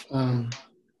practical.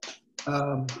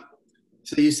 So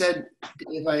you said,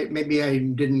 maybe I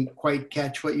didn't quite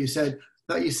catch what you said.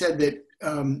 I thought you said that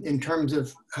in terms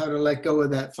of how to let go of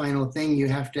that final thing, you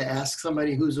have to ask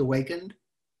somebody who's awakened.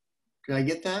 Did I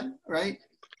get that right?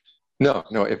 No.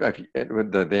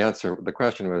 The answer, the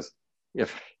question was,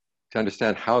 if to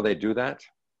understand how they do that,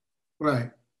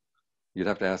 Right. you'd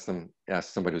have to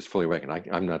ask somebody who's fully awakened.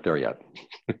 I'm not there yet.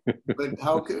 But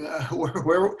how?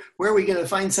 Where are we going to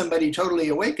find somebody totally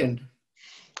awakened?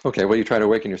 Okay, well, you try to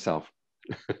awaken yourself.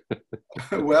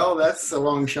 Well, that's a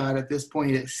long shot at this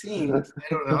point, it seems. I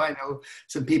don't know. I know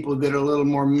some people that are a little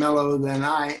more mellow than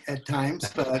I at times,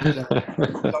 but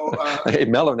Hey,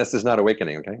 mellowness is not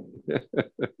awakening. Okay.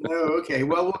 no. Okay.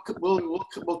 Well,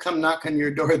 we'll come knock on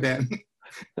your door then.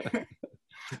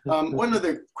 One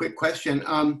other quick question.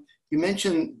 You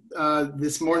mentioned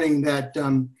this morning that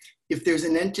if there's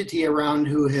an entity around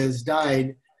who has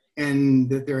died and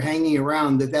that they're hanging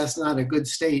around, that's not a good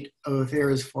state of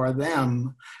affairs for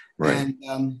them. Right.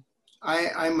 And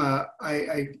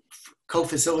I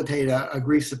co-facilitate a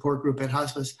grief support group at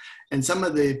hospice, and some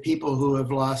of the people who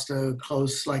have lost a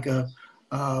close, like a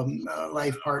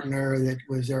life partner that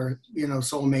was their,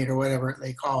 soulmate or whatever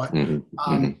they call it,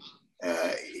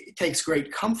 it takes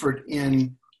great comfort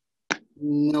in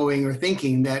knowing or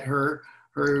thinking that her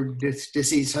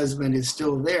deceased husband is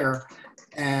still there,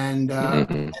 and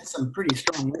that's some pretty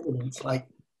strong evidence. Like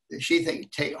she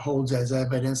holds as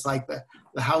evidence, like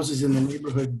the houses in the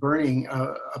neighborhood burning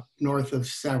up north of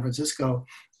San Francisco,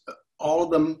 all of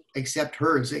them except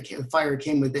hers. The fire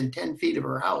came within 10 feet of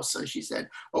her house. So she said,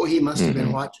 "Oh, he must have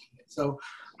been watching it." So,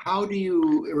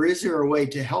 or is there a way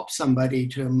to help somebody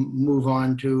to move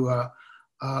on to a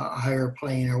higher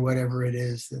plane or whatever it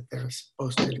is that they're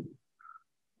supposed to do?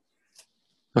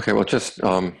 Okay, well, just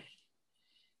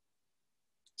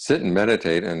sit and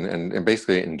meditate and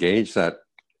basically engage that.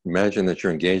 Imagine that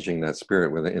you're engaging that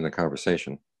spirit in the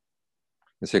conversation.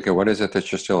 And say, okay, what is it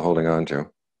that you're still holding on to?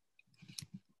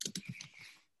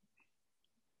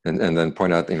 And then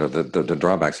point out, the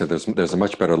drawbacks. So there's a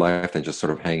much better life than just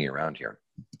sort of hanging around here.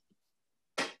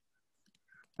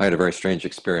 I had a very strange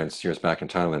experience years back in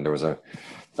Thailand. There was a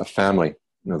family,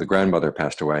 the grandmother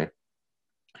passed away,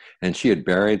 and she had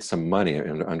buried some money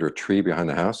under a tree behind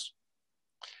the house.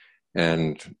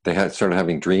 And they had started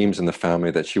having dreams in the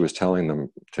family that she was telling them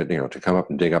to come up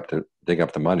and dig up the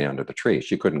money under the tree.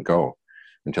 She couldn't go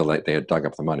until they had dug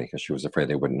up the money because she was afraid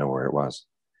they wouldn't know where it was.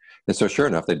 And so sure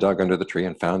enough, they dug under the tree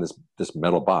and found this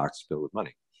metal box filled with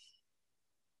money.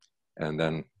 And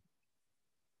then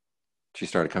she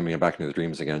started coming back into the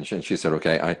dreams again. And she said,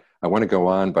 okay, I want to go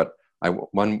on, but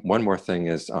one more thing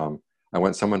is I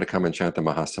want someone to come and chant the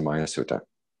Mahasamaya Sutta,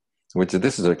 which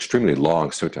this is an extremely long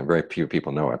sutta. Very few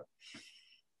people know it.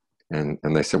 And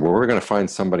they said, well, we're going to find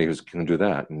somebody who's going to do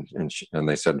that. And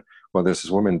they said, well, there's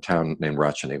this woman in town named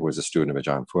Rachani who was a student of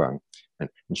Ajaan Fuang. And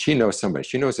she knows somebody.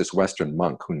 She knows this Western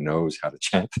monk who knows how to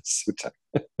chant the sutta.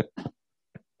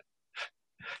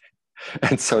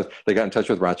 And so they got in touch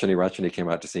with Rachani. Rachani came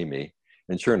out to see me.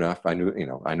 And sure enough, I knew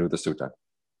the sutta.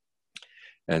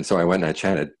 And so I went and I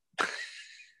chanted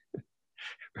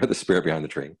for the spirit behind the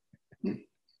tree.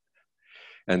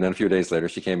 And then a few days later,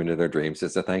 she came into their dreams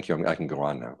and said, thank you, I can go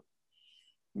on now.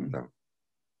 So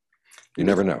you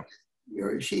never know.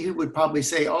 She would probably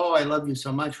say, "Oh, I love you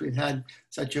so much. We've had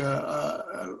such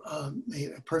a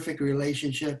perfect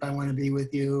relationship. I want to be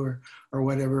with you," or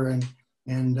whatever. And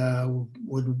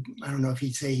would, I don't know if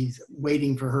he'd say he's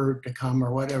waiting for her to come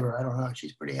or whatever. I don't know.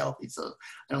 She's pretty healthy, so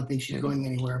I don't think she's going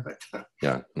anywhere. But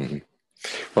yeah.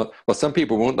 Well, some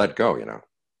people won't let go.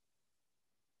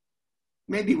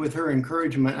 Maybe with her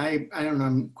encouragement, I don't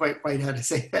know quite how to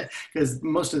say that, because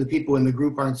most of the people in the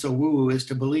group aren't so woo-woo as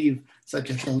to believe such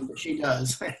a thing, but she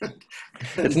does.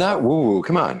 It's not woo-woo,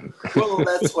 come on. Well,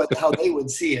 that's how they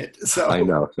would see it. So I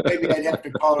know. Maybe I'd have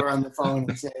to call her on the phone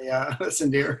and say,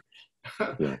 listen, dear.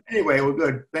 Yeah. Anyway, well,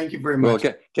 good. Thank you very much.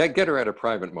 Well, get her at a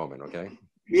private moment, okay?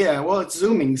 Yeah, well, it's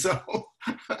Zooming, so.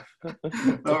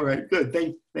 All right, good.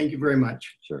 Thank you very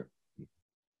much. Sure.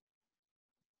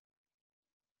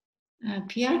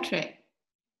 Piotr.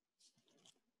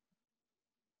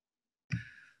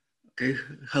 Okay,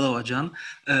 hello, Ajaan.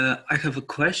 I have a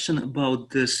question about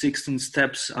the 16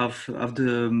 steps of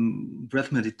the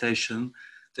breath meditation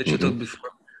that you talked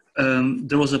before.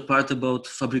 There was a part about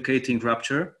fabricating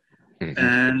rapture,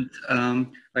 and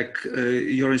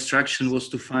your instruction was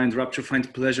to find rapture,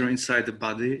 find pleasure inside the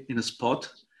body in a spot,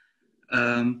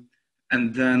 and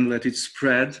then let it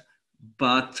spread.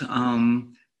 But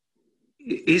can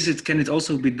it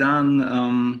also be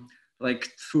done like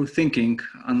through thinking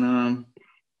on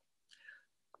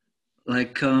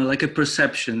like a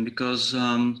perception? Because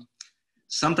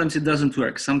sometimes it doesn't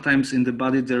work. Sometimes in the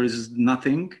body there is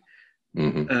nothing.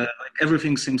 Like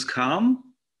everything seems calm.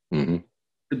 The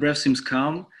breath seems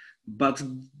calm, but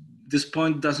this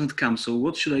point doesn't come. So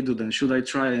what should I do then? Should I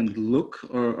try and look,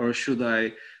 or should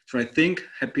I try think,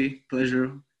 happy,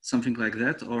 pleasure, something like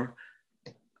that? Or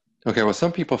okay, well,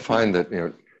 some people find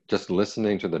that just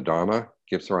listening to the Dharma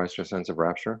gives rise to a sense of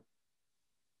rapture,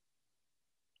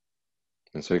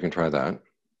 and so you can try that.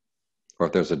 Or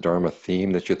if there's a Dharma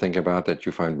theme that you think about that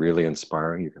you find really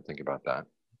inspiring, you can think about that.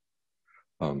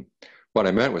 What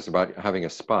I meant was about having a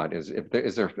spot. Is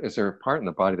there a part in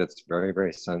the body that's very,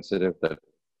 very sensitive, that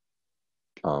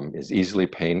is easily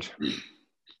pained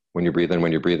when you breathe in?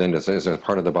 When you breathe in, is there a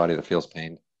part of the body that feels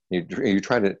pain? You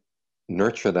try to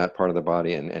nurture that part of the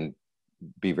body and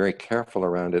be very careful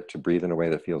around it to breathe in a way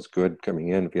that feels good coming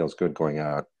in, feels good going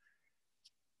out.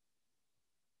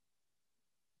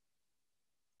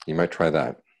 You might try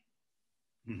that.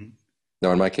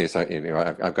 Now, in my case,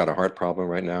 I've got a heart problem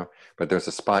right now, but there's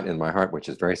a spot in my heart which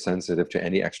is very sensitive to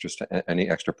any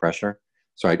extra pressure.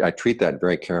 So I treat that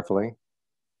very carefully.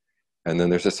 And then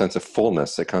there's a sense of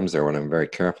fullness that comes there when I'm very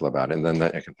careful about it. And then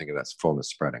I can think of that fullness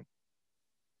spreading.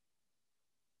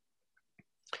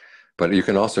 But you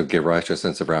can also give rise to a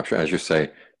sense of rapture, as you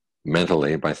say,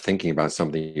 mentally, by thinking about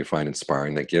something you find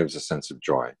inspiring that gives a sense of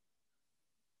joy.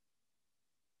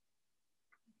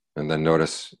 And then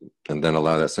notice, and then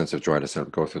allow that sense of joy to sort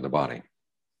of go through the body.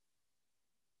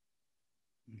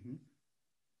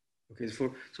 Okay,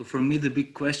 so for me, the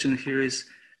big question here is,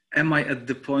 am I at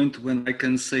the point when I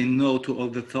can say no to all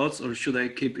the thoughts, or should I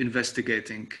keep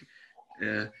investigating?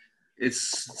 It's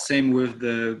same with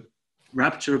the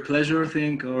rapture, pleasure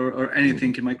thing, or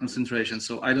anything in my concentration.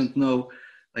 So I don't know,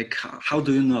 like, how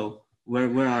do you know?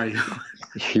 Where are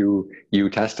you? You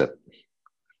test it.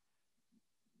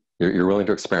 You're willing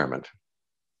to experiment.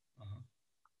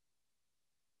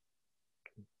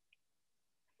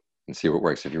 And see what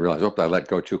works. If you realize, oh, I let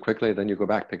go too quickly, then you go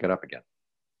back, pick it up again.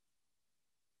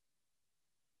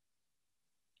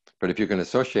 But if you can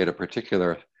associate a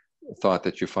particular thought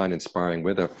that you find inspiring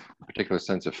with a particular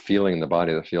sense of feeling in the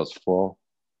body that feels full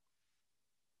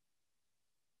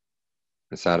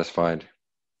and satisfied,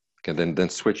 okay, then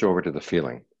switch over to the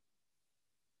feeling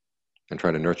and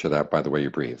try to nurture that by the way you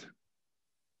breathe.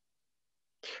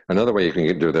 Another way you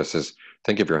can do this is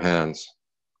think of your hands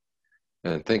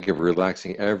and think of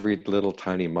relaxing every little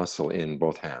tiny muscle in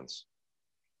both hands,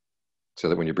 so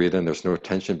that when you breathe in, there's no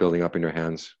tension building up in your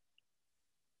hands.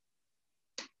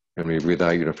 And when you breathe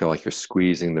out, you don't feel like you're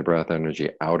squeezing the breath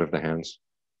energy out of the hands.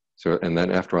 So, and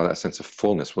then after all, that sense of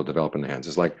fullness will develop in the hands.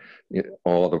 It's like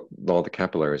all the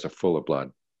capillaries are full of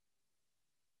blood.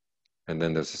 And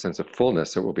then there's a sense of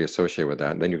fullness that will be associated with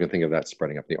that. And then you can think of that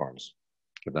spreading up the arms.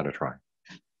 Give that a try.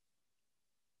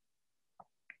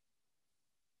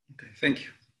 Okay, thank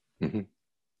you.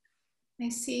 I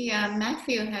see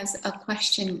Matthew has a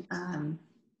question.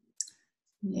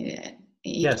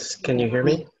 Yes, can you hear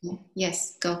me?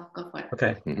 Yes, go for it.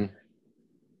 Okay.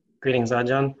 Greetings,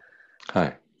 Ajaan.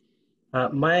 Hi.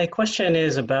 My question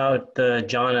is about the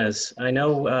jhanas. I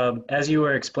know as you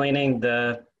were explaining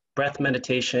the breath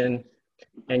meditation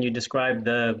and you described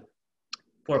the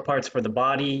 4 parts for the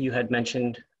body, you had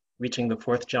mentioned reaching the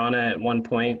 4th jhana at one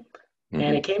point.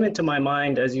 And it came into my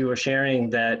mind as you were sharing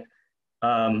that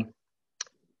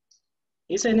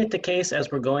isn't it the case as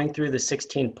we're going through the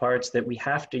 16 parts that we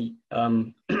have to,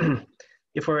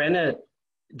 if we're in a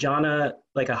jhana,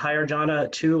 like a higher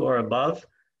jhana 2 or above,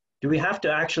 do we have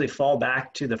to actually fall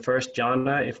back to the 1st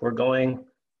jhana if we're going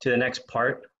to the next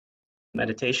part,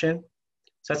 meditation?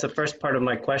 So that's the first part of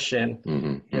my question.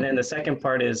 And then the second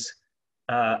part is,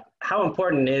 how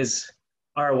important is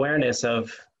our awareness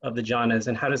of the jhanas,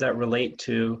 and how does that relate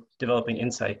to developing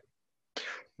insight?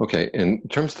 Okay, in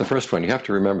terms of the first one, you have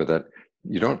to remember that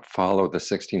you don't follow the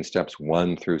 16 steps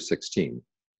 1 through 16.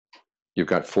 You've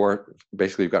got 4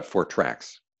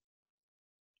 tracks.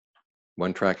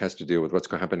 One track has to do with what's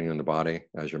happening in the body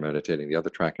as you're meditating. The other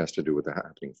track has to do with the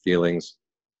happening feelings,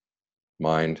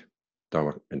 mind,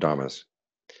 dharma, and dhammas.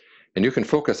 And you can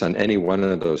focus on any one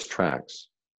of those tracks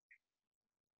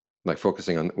like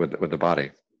focusing on with the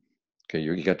body. Okay,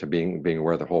 you get to being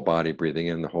aware of the whole body, breathing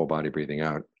in, the whole body breathing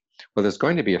out. Well, there's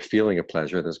going to be a feeling of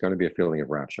pleasure. There's going to be a feeling of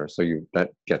rapture. So that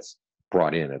gets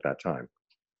brought in at that time.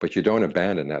 But you don't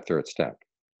abandon that third step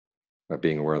of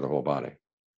being aware of the whole body.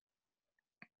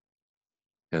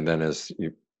 And then as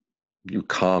you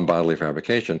calm bodily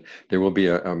fabrication, there will be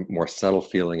a more subtle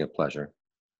feeling of pleasure,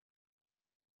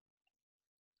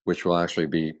 which will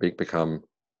actually become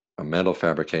a mental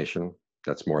fabrication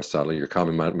that's more subtle. You're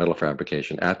calming mental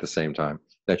fabrication at the same time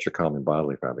that you're calming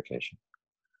bodily fabrication.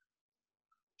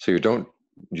 So you don't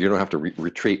have to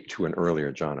retreat to an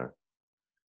earlier jhana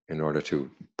in order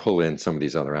to pull in some of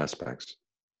these other aspects.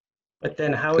 But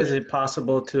then how is it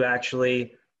possible to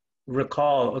actually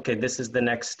recall, okay, this is the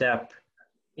next step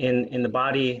in the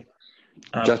body?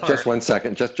 Just 1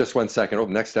 second, just 1 second. Oh,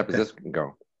 next step is this,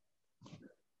 go.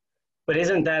 But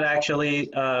isn't that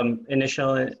actually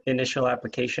initial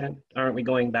application? Aren't we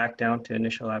going back down to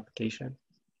initial application?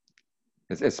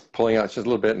 It's pulling out just a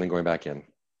little bit and then going back in.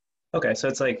 Okay, so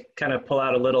it's like kind of pull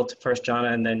out a little to first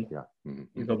jhana and then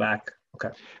you go back. Okay.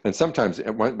 And sometimes,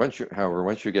 once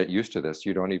you get used to this,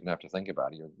 you don't even have to think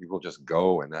about it. You will just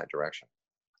go in that direction.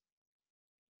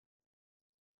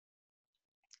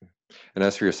 And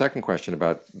as for your second question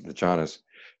about the jhanas,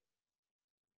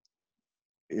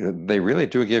 they really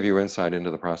do give you insight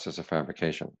into the process of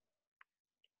fabrication.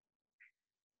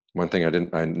 One thing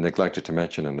I neglected to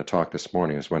mention in the talk this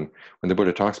morning is when the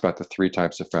Buddha talks about the 3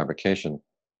 types of fabrication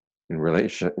in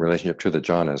relationship to the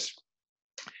jhanas,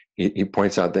 he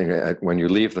points out that when you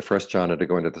leave the first jhana to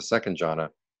go into the second jhana,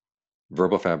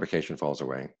 verbal fabrication falls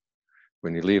away.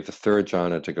 When you leave the third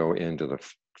jhana to go into the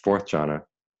fourth jhana,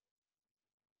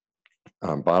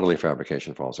 bodily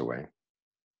fabrication falls away.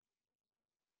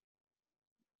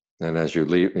 And as you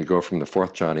go from the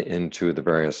fourth jhana into the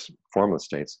various formless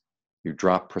states, you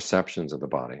drop perceptions of the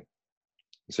body.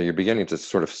 So you're beginning to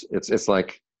sort of, it's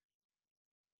like,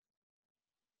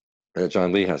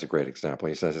 John Lee has a great example.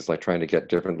 He says it's like trying to get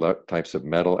different types of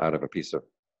metal out of a piece of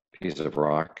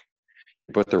rock.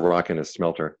 You put the rock in a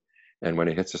smelter, and when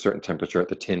it hits a certain temperature,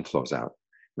 the tin flows out.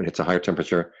 When it hits a higher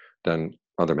temperature, then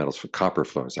other metals, copper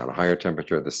flows out. A higher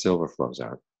temperature, the silver flows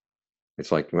out.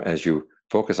 It's like as you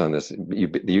focus on this, you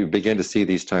begin to see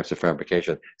these types of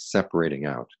fabrication separating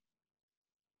out.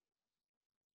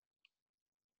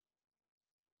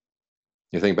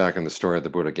 You think back on the story of the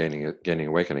Buddha gaining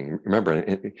awakening. Remember,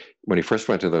 when he first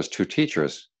went to those 2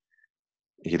 teachers,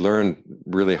 he learned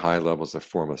really high levels of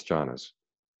formless jhanas.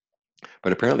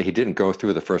 But apparently he didn't go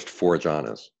through the first 4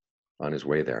 jhanas on his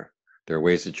way there. There are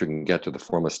ways that you can get to the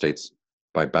formless states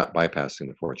by bypassing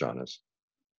the 4 jhanas.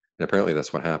 And apparently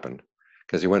that's what happened.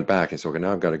 Because he went back and said, okay,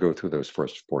 now I've got to go through those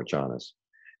first 4 jhanas.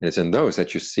 And it's in those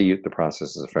that you see the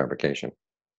processes of fabrication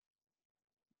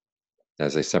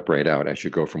as they separate out as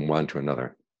you go from one to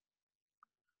another.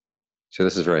 So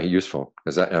this is very useful,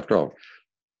 because after all,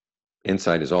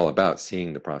 insight is all about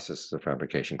seeing the processes of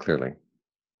fabrication clearly.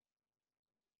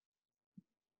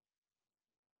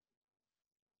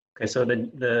 Okay, so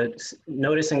the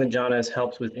noticing the jhanas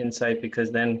helps with insight, because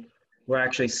then we're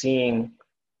actually seeing,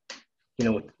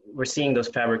 we're seeing those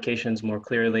fabrications more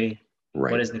clearly. Right.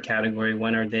 What is the category?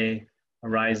 When are they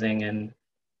arising? And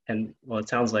well, it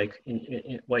sounds like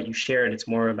in what you shared, it's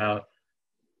more about,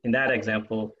 in that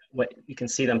example, what you can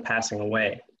see them passing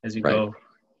away as you go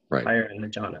higher in the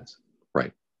jhanas.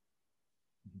 Right.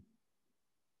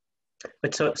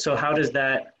 But so how does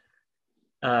that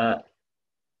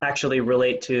actually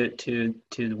relate to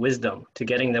wisdom, to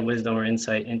getting the wisdom or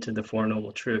insight into the Four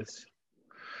Noble Truths?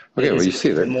 Okay, well, you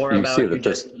see that. More about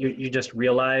you just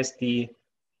realize the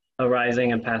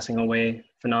arising and passing away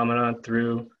phenomenon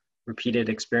through repeated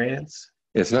experience.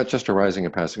 It's not just arising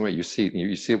and passing away. You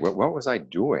see what was I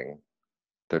doing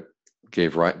that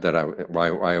gave why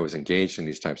I was engaged in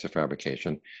these types of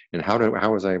fabrication, and how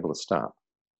was I able to stop?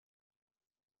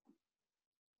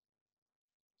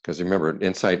 Because remember,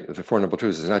 insight, the Four Noble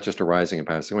Truths is not just arising and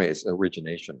passing away, it's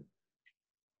origination.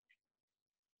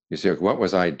 You see, what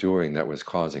was I doing that was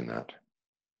causing that?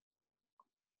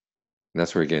 And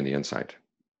that's where you gain the insight.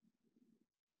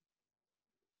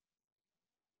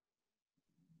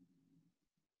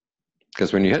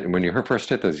 Because when you first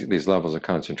hit these levels of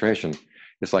concentration,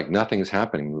 it's like nothing's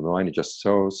happening. The mind is just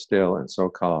so still and so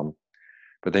calm.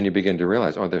 But then you begin to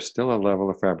realize, oh, there's still a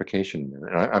level of fabrication,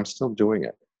 and I'm still doing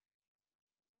it.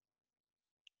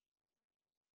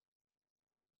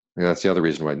 And that's the other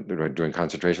reason why doing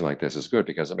concentration like this is good,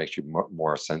 because it makes you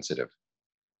more sensitive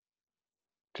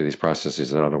to these processes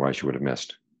that otherwise you would have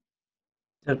missed.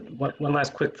 One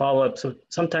last quick follow-up. So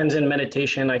sometimes in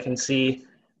meditation, I can see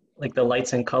like the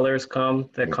lights and colors come,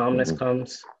 the calmness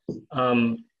comes.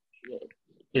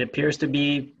 It appears to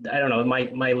be, I don't know,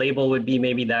 my label would be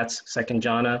maybe that's second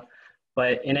jhana.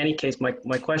 But in any case, my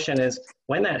question is,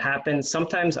 when that happens,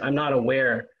 sometimes I'm not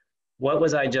aware, what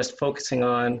was I just focusing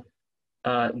on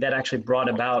that actually brought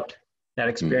about that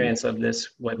experience of this,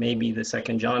 what may be the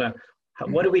second jhana?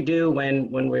 What do we do when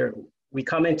we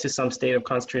come into some state of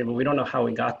concentration, but we don't know how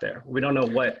we got there? We don't know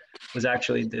what was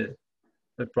actually that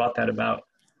brought that about.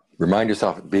 Remind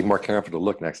yourself, be more careful to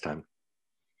look next time.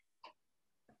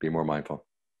 Be more mindful.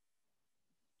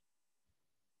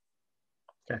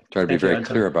 Okay. Try to be very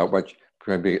clear about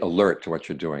try to be alert to what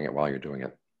you're doing while you're doing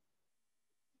it.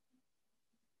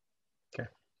 Okay.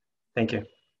 Thank you.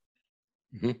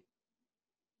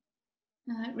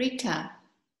 Rita.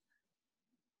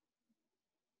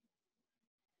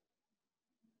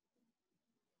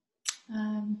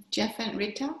 Jeff and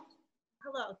Rita.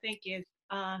 Hello, thank you.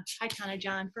 Hi, Tana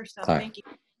John. First off, Hi. thank you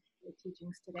for the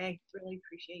teachings today. Really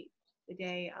appreciate the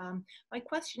day. My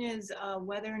question is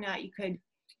whether or not you could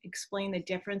explain the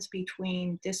difference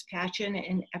between dispassion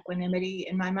and equanimity.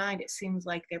 In my mind, it seems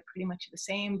like they're pretty much the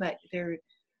same, but there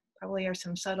probably are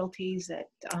some subtleties that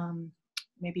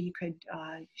maybe you could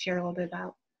share a little bit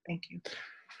about. Thank you.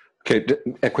 Okay,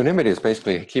 equanimity is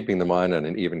basically keeping the mind on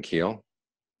an even keel,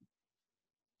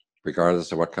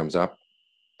 regardless of what comes up.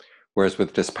 Whereas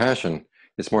with dispassion,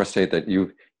 it's more a state that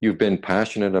you've been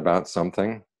passionate about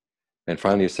something, and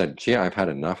finally you said, gee, I've had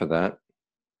enough of that.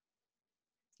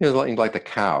 You know, like the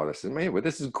cow that says, man,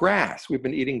 this is grass. We've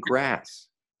been eating grass.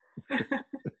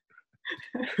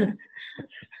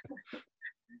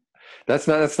 That's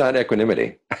not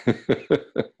equanimity.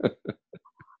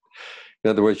 In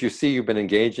other words, you see you've been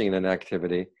engaging in an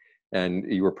activity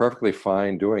and you were perfectly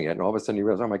fine doing it, and all of a sudden you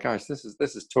realize, oh my gosh, this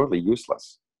is totally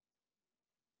useless.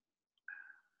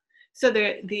 So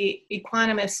the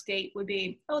equanimous state would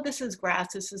be, oh, this is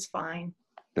grass, this is fine.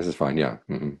 This is fine, yeah.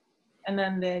 Mm-hmm. And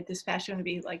then the dispassion would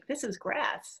be like, this is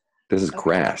grass. This is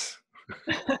grass.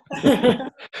 Well,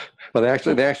 they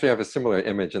actually have a similar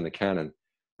image in the canon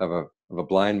of a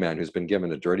blind man who's been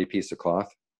given a dirty piece of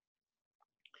cloth.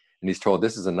 And he's told,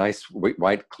 this is a nice,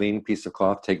 white, clean piece of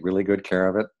cloth. Take really good care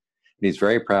of it. And he's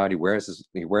very proud. He wears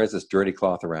this dirty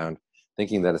cloth around,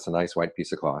 thinking that it's a nice white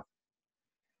piece of cloth.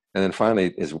 And then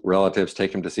finally, his relatives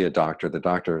take him to see a doctor. The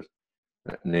doctor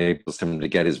enables him to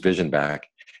get his vision back.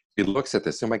 He looks at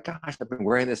this, oh my gosh, I've been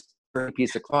wearing this dirty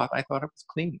piece of cloth. I thought it was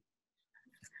clean.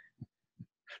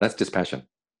 That's dispassion.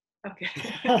 Okay.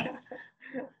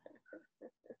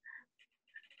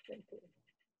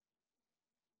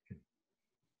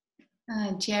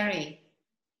 Jerry.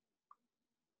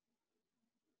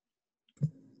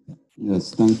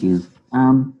 Yes, thank you.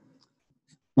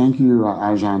 Thank you,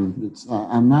 Ajaan.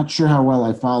 I'm not sure how well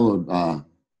I followed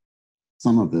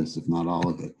some of this, if not all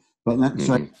of it. But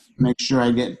so I make sure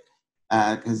I get,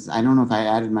 because I don't know if I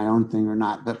added my own thing or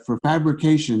not, but for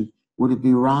fabrication, would it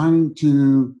be wrong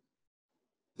to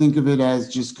think of it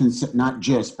as just, not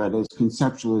just, but as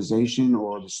conceptualization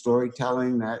or the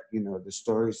storytelling that, the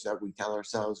stories that we tell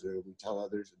ourselves or we tell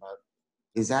others about?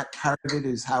 Is that part of it,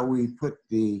 is how we put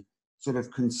the sort of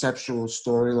conceptual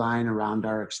storyline around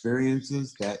our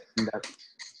experiences that end up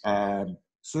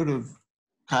sort of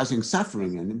causing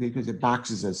suffering in it because it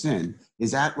boxes us in?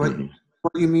 Is that what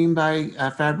you mean by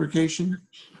fabrication?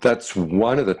 That's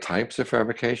one of the types of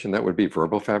fabrication. That would be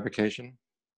verbal fabrication.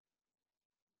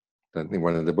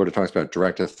 When the Buddha talks about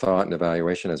directed thought and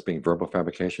evaluation as being verbal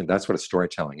fabrication, that's what a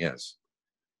storytelling is.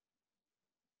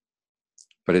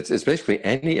 But it's basically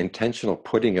any intentional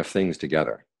putting of things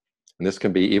together. And this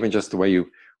can be even just the way you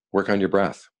work on your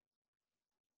breath.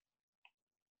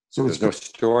 So there's no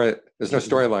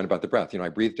storyline about the breath. I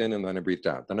breathed in and then I breathed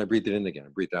out. Then I breathed it in again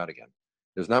and breathed out again.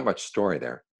 There's not much story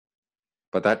there.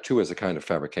 But that too is a kind of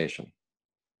fabrication.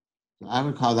 I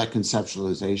would call that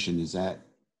conceptualization. Is that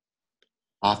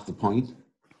off the point?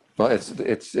 Well, it's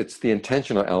the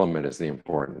intentional element is the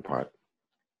important part.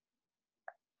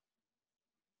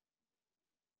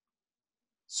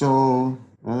 So,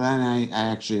 well, then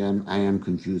I am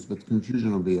confused, but the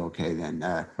confusion will be okay then.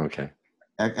 Okay.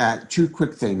 Two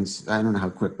quick things. I don't know how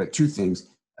quick, but two things.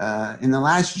 In the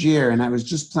last year, and I was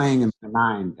just playing in my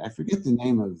mind, I forget the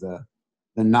name of the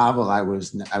novel I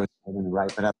was going to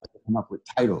write, but I had to come up with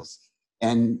titles.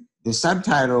 And the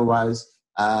subtitle was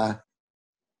a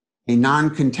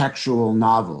non-contextual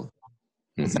novel.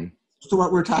 Is that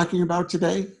what we're talking about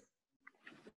today?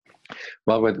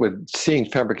 Well, with seeing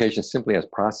fabrication simply as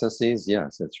processes,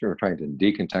 yes, that's true. We're trying to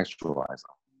decontextualize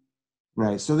them.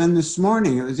 Right. So then this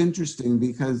morning it was interesting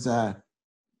because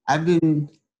I've been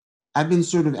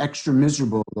sort of extra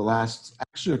miserable the last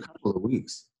actually a couple of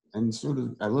weeks, and sort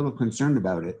of a little concerned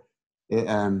about it.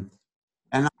 And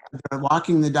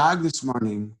walking the dog this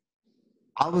morning,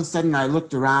 all of a sudden I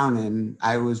looked around and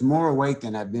I was more awake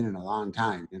than I've been in a long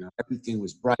time. You know, everything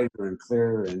was brighter and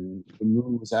clearer and the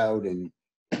moon was out, and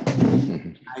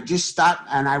I just stopped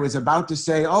and I was about to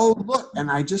say, oh, look, and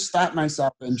I just stopped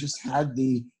myself and just had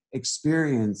the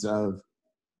experience of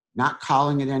not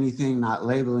calling it anything, not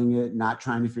labeling it, not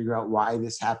trying to figure out why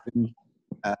this happened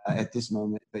at this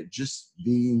moment, but just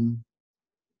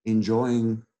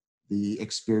enjoying the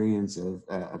experience of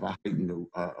a heightened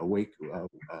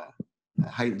a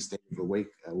heightened state of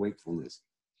wakefulness.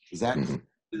 Is that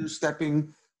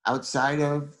stepping outside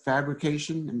of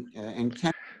fabrication, and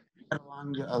can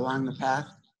along the path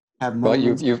have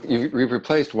moments? Well, you've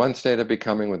replaced one state of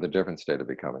becoming with a different state of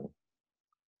becoming.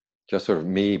 Just sort of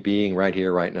me being right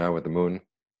here, right now with the moon.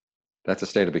 That's a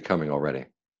state of becoming already.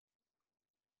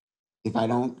 If I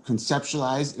don't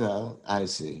conceptualize, well, I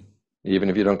see. Even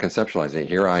if you don't conceptualize it,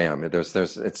 here I am.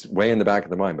 It's way in the back of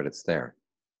the mind, but it's there.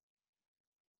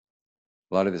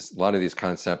 A lot of these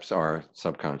concepts are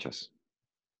subconscious.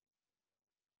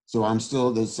 So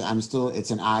it's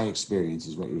an I experience,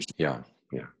 is what you're saying.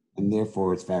 Yeah. And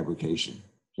therefore, it's fabrication.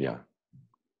 Yeah.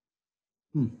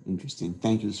 Interesting.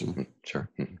 Thank you, sir. Sure.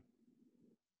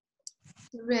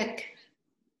 Rick.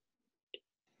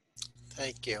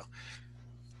 Thank you.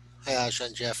 Hi,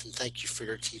 Ajaan, Jeff, and thank you for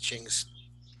your teachings.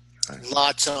 Hi.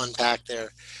 Lots to unpack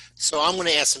there. So I'm going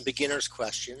to ask some beginners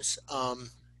questions.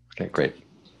 Okay, great.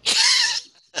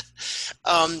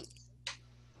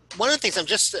 One of the things I'm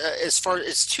just, as far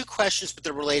as two questions, but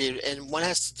they're related, and one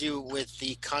has to do with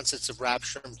the concepts of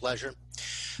rapture and pleasure.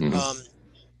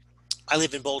 I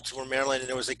live in Baltimore, Maryland, and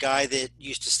there was a guy that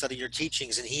used to study your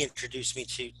teachings, and he introduced me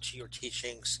to your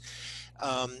teachings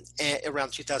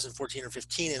around 2014 or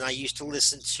 15, and I used to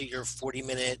listen to your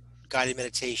 40-minute guided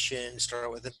meditation, start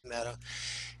with the metta,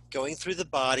 going through the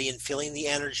body and feeling the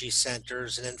energy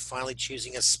centers, and then finally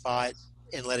choosing a spot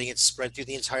and letting it spread through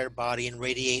the entire body and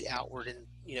radiate outward and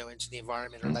into the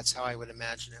environment, or that's how I would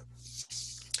imagine it.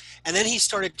 And then he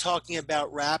started talking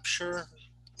about rapture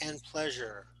and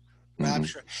pleasure.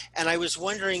 Rapture. And I was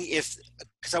wondering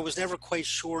because I was never quite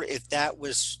sure if that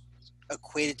was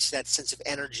equated to that sense of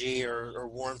energy or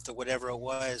warmth or whatever it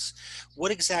was.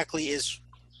 What exactly is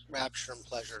rapture and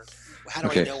pleasure? How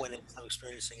do I know when I'm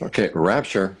experiencing it? Okay,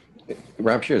 rapture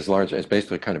is large. It's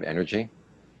basically kind of energy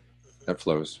that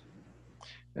flows.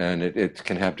 And it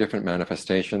can have different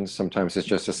manifestations. Sometimes it's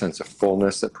just a sense of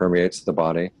fullness that permeates the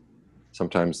body.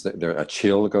 Sometimes a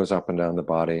chill goes up and down the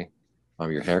body.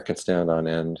 Your hair can stand on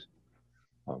end.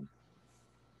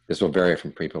 This will vary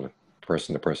from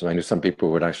person to person. I knew some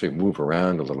people would actually move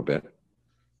around a little bit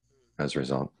as a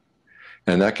result.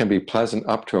 And that can be pleasant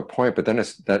up to a point, but then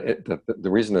the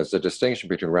reason there's a distinction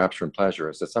between rapture and pleasure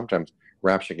is that sometimes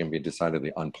rapture can be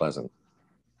decidedly unpleasant.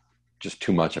 Just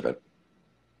too much of it.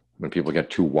 When people get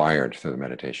too wired through the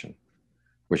meditation,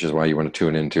 which is why you want to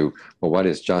tune into, well, what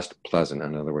is just pleasant?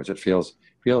 In other words, it feels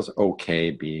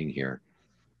okay being here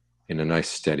in a nice,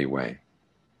 steady way.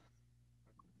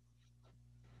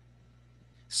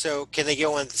 So can they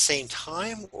go on at the same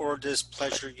time, or does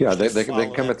pleasure Yeah, they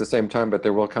can come at the same time, but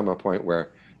there will come a point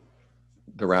where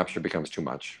the rapture becomes too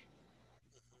much.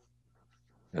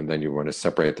 And then you want to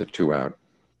separate the two out.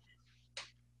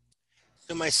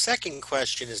 So my second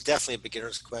question is definitely a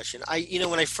beginner's question.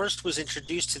 When I first was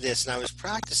introduced to this and I was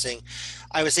practicing,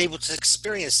 I was able to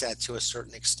experience that to a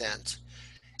certain extent.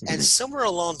 And somewhere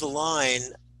along the line,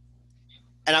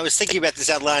 and I was thinking about this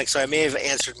out loud, so I may have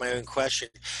answered my own question,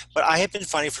 but I have been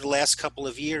finding for the last couple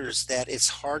of years that it's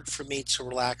hard for me to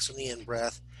relax on the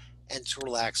in-breath and to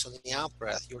relax on the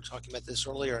out-breath. You were talking about this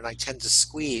earlier, and I tend to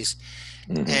squeeze.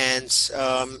 And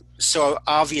so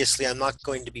obviously I'm not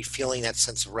going to be feeling that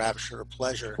sense of rapture or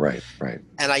pleasure. Right.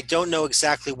 And I don't know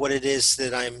exactly what it is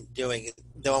that I'm doing,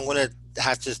 though I'm going to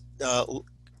have to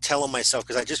tell on myself,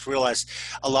 because I just realized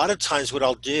a lot of times what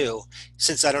I'll do,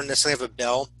 since I don't necessarily have a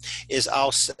bell, is I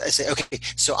say, okay,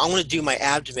 so I want to do my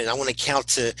abdomen. I want to count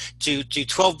to do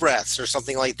 12 breaths or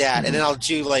something like that. And then I'll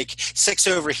do like 6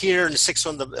 over here and 6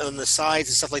 on the sides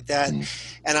and stuff like that.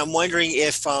 And I'm wondering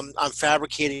if I'm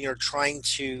fabricating or trying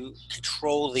to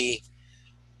control the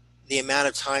amount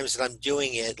of times that I'm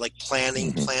doing it, like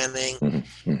planning.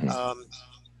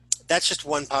 That's just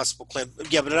one possible claim.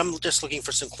 Yeah, but I'm just looking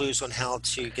for some clues on how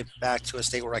to get back to a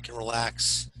state where I can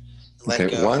relax and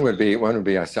let go. One would be I'm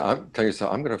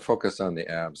going to focus on the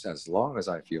abs as long as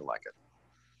I feel like it.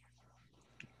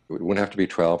 It wouldn't have to be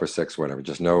 12 or 6, whatever.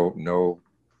 Just no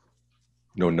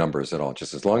numbers at all.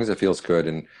 Just as long as it feels good.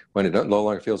 And when it no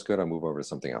longer feels good, I'll move over to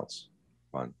something else.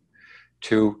 1.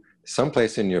 2,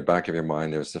 someplace in your back of your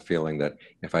mind, there's the feeling that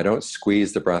if I don't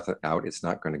squeeze the breath out, it's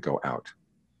not going to go out.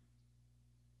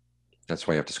 That's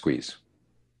why you have to squeeze.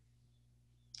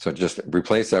 So just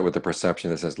replace that with the perception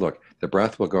that says, look, the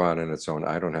breath will go out on its own.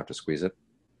 I don't have to squeeze it.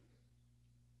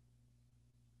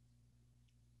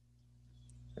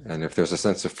 And if there's a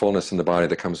sense of fullness in the body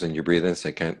that comes in, you breathe in,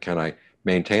 say, can I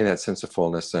maintain that sense of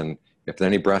fullness? And if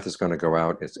any breath is going to go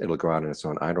out, it'll go out on its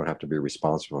own. I don't have to be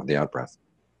responsible for the out breath.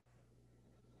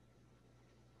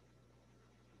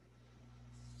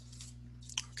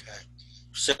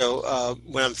 So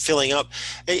when I'm filling up,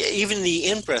 even the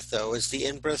in-breath, though, is the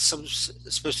in-breath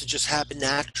supposed to just happen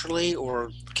naturally, or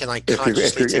can I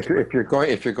consciously take a breath?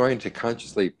 If you're going to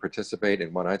consciously participate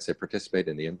in what I'd say, participate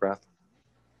in the in-breath,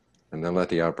 and then let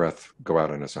the out-breath go out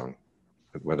on its own,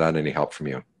 without any help from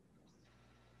you.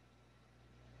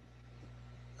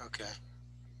 Okay.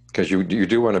 Because you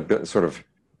do want to sort of,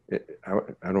 I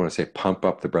don't want to say pump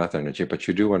up the breath energy, but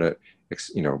you do want to,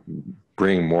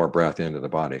 bring more breath into the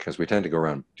body, because we tend to go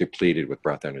around depleted with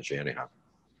breath energy anyhow.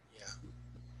 Yeah.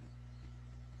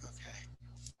 Okay.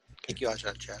 Thank you,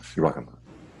 Ajahn, Jeff. You're welcome.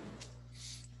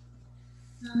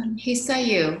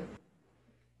 Hisayu.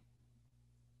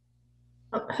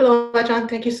 Hello, Ajahn.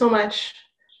 Thank you so much.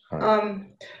 My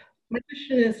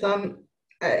question is,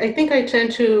 I think I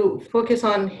tend to focus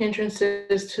on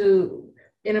hindrances too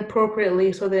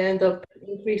inappropriately, so they end up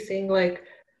increasing, like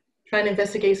trying to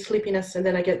investigate sleepiness and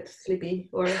then I get sleepy,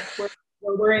 or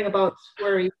worrying about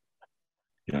worry.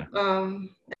 Yeah.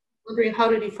 Wondering how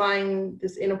to define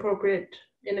this inappropriate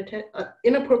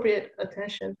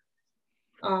attention.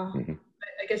 I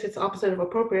guess it's opposite of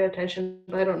appropriate attention,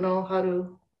 but I don't know how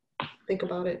to think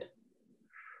about it.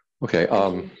 Okay.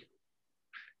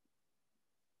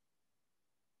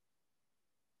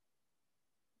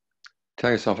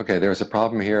 Tell yourself, okay, there's a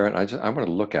problem here, and I want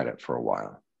to look at it for a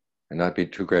while, and not be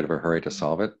too great of a hurry to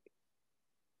solve it.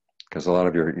 Because a lot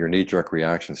of your knee-jerk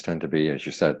reactions tend to be, as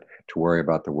you said, to worry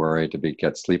about the worry, to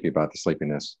get sleepy about the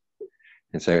sleepiness.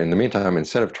 And so in the meantime,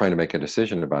 instead of trying to make a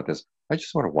decision about this, I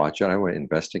just want to watch it. I want to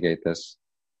investigate this.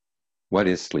 What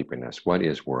is sleepiness? What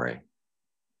is worry?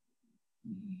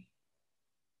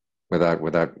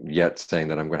 Without yet saying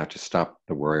that I'm going to have to stop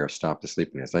the worry or stop the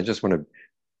sleepiness. I just want to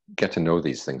get to know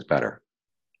these things better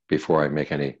before I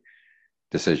make any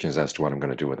decisions as to what I'm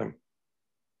going to do with them.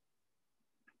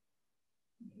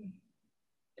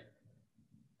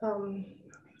 Okay.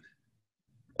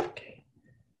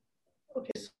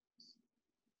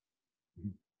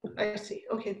 I see.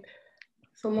 Okay.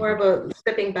 So more of a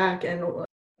stepping back and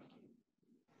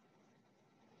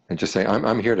just say,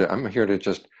 I'm here to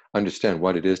just understand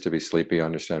what it is to be sleepy,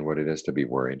 understand what it is to be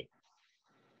worried.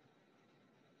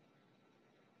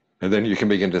 And then you can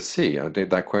begin to see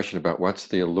that question about what's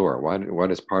the allure?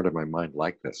 What is part of my mind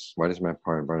like this? Why does my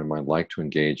part of my mind like to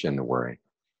engage in the worry?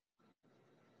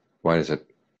 Why does it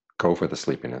go for the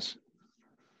sleepiness?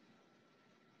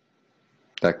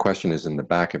 That question is in the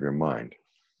back of your mind,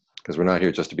 because we're not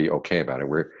here just to be okay about it.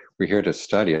 We're here to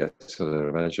study it so that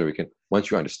eventually we can, once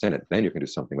you understand it, then you can do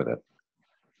something with it.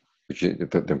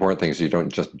 But the important thing is you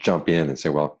don't just jump in and say,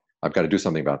 well, I've got to do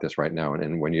something about this right now,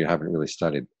 and when you haven't really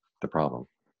studied the problem.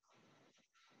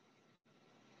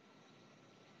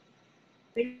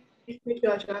 Thank you,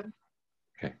 Ajahn.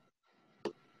 Okay.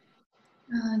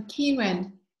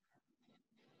 Kieran.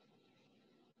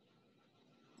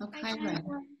 Okay.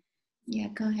 Yeah,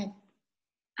 go ahead.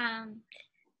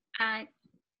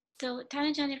 So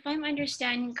Tanajan, if I'm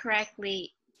understanding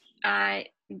correctly,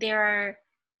 there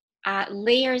are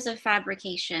layers of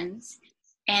fabrications,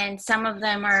 and some of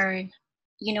them are,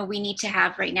 we need to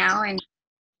have right now, and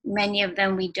many of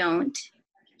them we don't.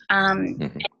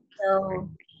 And so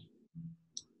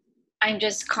I'm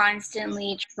just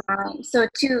constantly trying. So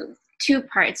two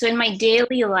parts. So in my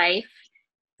daily life,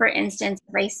 for instance,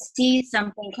 if I see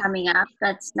something coming up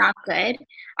that's not good,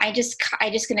 I just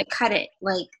gonna cut it.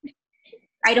 Like,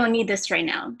 I don't need this right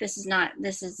now. This is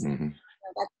that's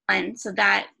fun. So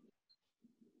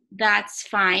that's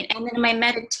fine. And then in my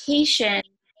meditation,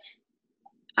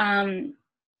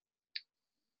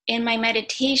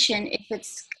 if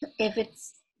it's,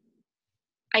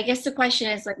 I guess the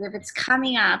question is, like, if it's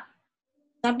coming up,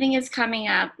 something is coming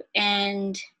up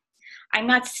and I'm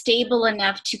not stable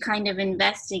enough to kind of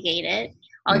investigate it,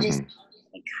 I'll just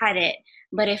cut it.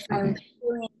 But if I'm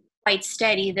feeling quite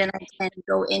steady, then I can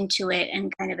go into it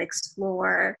and kind of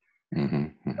explore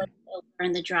what's over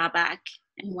and the drawback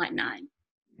and whatnot.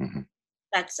 I'm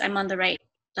on the right.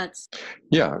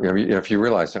 Yeah. If you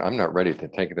realize that I'm not ready to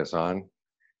take this on,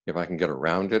 if I can get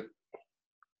around it,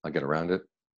 I'll get around it.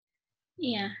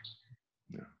 Yeah.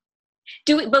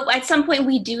 But at some point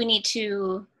we do need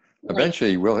to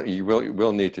Eventually, you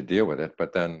will need to deal with it,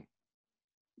 but then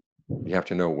you have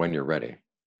to know when you're ready.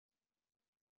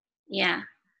 Yeah.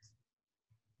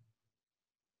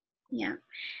 Yeah.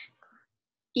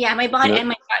 Yeah, my body and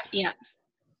my body, yeah.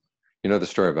 You know the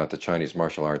story about the Chinese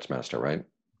martial arts master, right?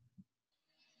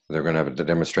 They're going to have a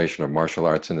demonstration of martial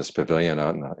arts in this pavilion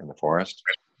out in the forest.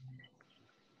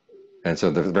 And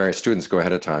so the various students go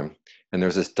ahead of time, and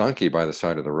there's this donkey by the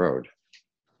side of the road.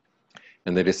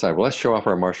 And they decide, well, let's show off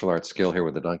our martial arts skill here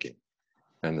with the donkey.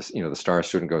 And this, the star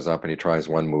student goes up and he tries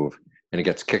one move, and he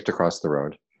gets kicked across the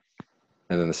road.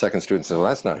 And then the second student says, well,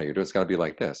 that's not how you do it. It's got to be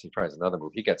like this. He tries another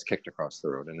move. He gets kicked across the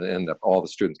road. And then all the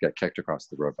students get kicked across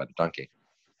the road by the donkey.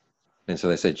 And so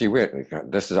they say, gee,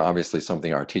 this is obviously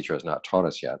something our teacher has not taught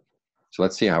us yet. So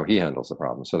let's see how he handles the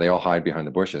problem. So they all hide behind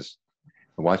the bushes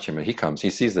and watch him. And he comes, he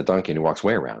sees the donkey, and he walks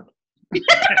way around. Yeah,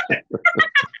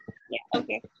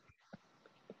 okay.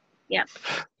 Yeah.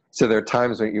 So there are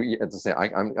times when you have to say,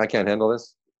 I can't handle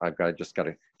this. Just got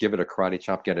to give it a karate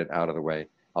chop, get it out of the way.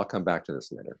 I'll come back to this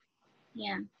later.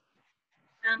 Yeah.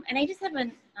 And I just have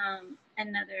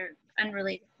another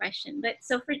unrelated question. But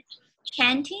so for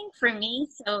chanting, for me,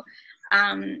 so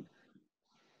I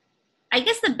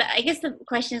guess the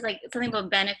question is like something about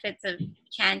benefits of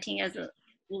chanting as a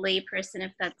layperson,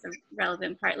 if that's a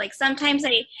relevant part. Like sometimes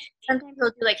I'll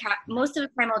do like most of the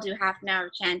time I'll do half an hour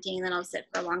of chanting, and then I'll sit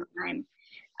for a long time.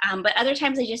 But other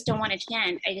times I just don't want to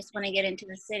chant. I just want to get into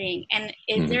the sitting. And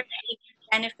is there any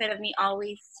benefit of me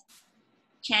always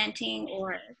chanting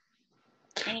or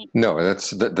anything? No,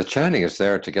 that's the chanting is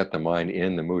there to get the mind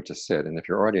in the mood to sit. And if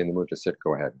you're already in the mood to sit,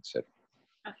 go ahead and sit.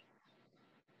 Okay.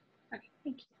 Okay,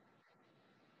 thank you.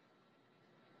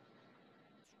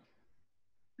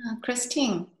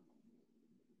 Christine.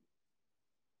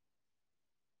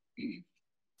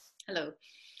 Hello.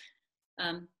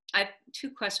 I have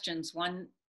two questions, one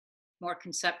more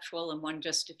conceptual and one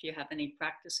just if you have any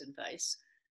practice advice.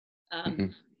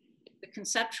 The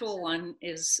conceptual one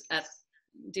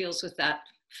deals with that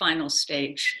final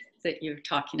stage that you're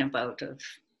talking about of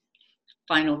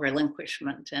final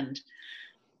relinquishment. And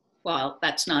while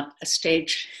that's not a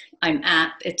stage I'm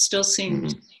at, it still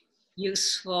seems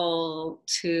useful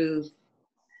to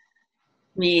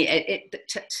me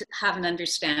to have an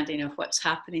understanding of what's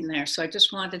happening there. So I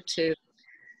just wanted to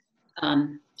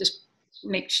just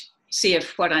see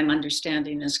if what I'm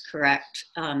understanding is correct.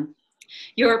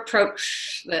 Your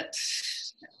approach that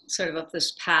sort of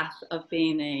this path of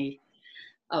being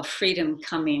of freedom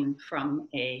coming from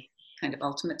a kind of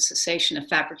ultimate cessation of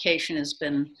fabrication has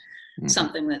been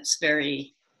something that's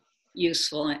very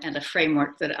useful and a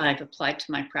framework that I've applied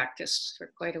to my practice for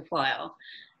quite a while.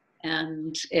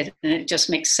 And it just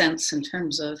makes sense in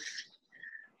terms of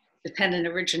dependent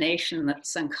origination that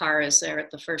Sankhara is there at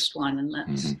the first one, and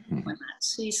that's when that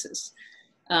ceases.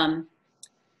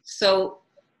 So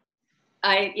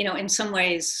in some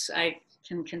ways I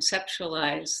can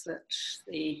conceptualize that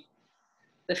the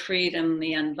freedom,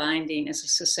 the unbinding is a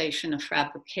cessation of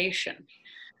fabrication.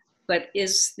 But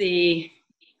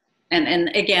and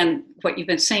again, what you've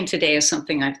been saying today is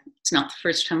something it's not the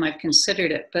first time I've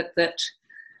considered it, but that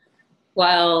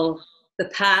while the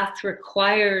path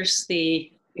requires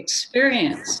the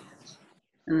experience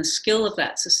and the skill of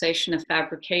that cessation of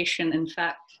fabrication, in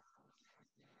fact,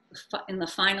 in the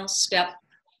final step,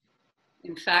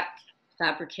 in fact,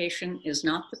 fabrication is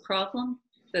not the problem,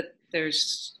 that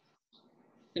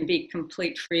can be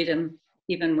complete freedom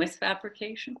even with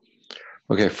fabrication?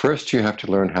 Okay, first you have to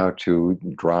learn how to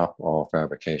drop all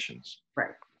fabrications.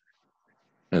 Right.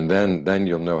 And then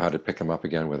you'll know how to pick them up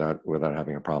again without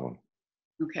having a problem.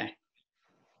 Okay.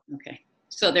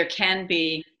 So there can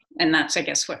be, and that's, I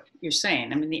guess, what you're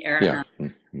saying. I mean, the aeronauts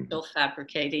are still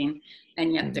fabricating,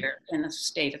 and yet they're in a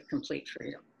state of complete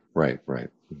freedom. Right.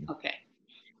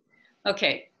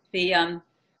 Okay. The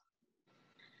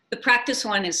practice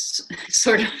one is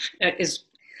sort of is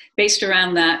based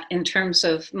around that in terms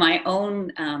of my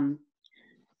own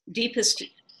deepest,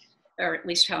 or at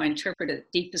least how I interpret it,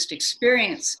 deepest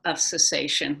experience of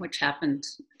cessation, which happened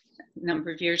a number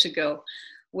of years ago,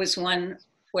 was one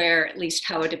where at least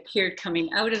how it appeared coming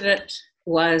out of it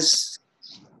was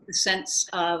the sense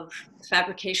of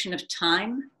fabrication of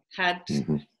time had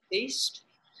ceased.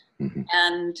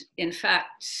 And in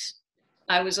fact,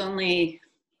 I was only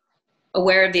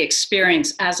aware of the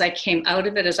experience as I came out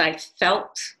of it, as I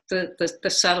felt the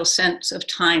subtle sense of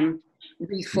time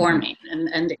reforming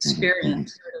and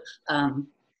experience sort of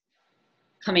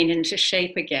coming into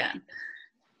shape again.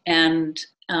 And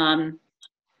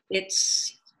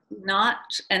it's not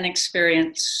an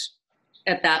experience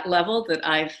at that level that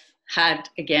I've had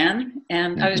again.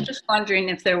 And I was just wondering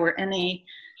if there were any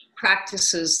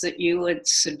practices that you would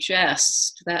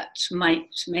suggest that might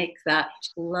make that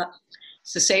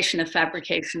cessation of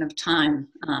fabrication of time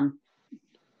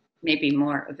maybe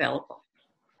more available?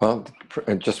 Well,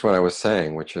 just what I was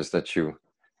saying, which is that you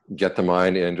get the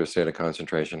mind into a state of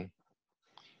concentration,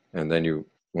 and then you,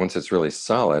 once it's really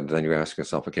solid, then you ask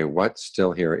yourself, okay, what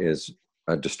still here is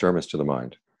a disturbance to the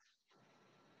mind?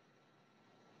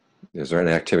 Is there an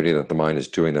activity that the mind is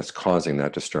doing that's causing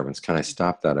that disturbance? Can I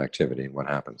stop that activity? What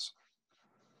happens?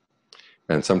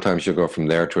 And sometimes you go from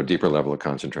there to a deeper level of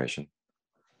concentration.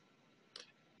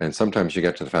 And sometimes you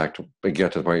get to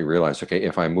the point you realize, okay,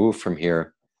 if I move from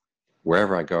here,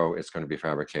 wherever I go, it's going to be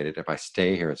fabricated. If I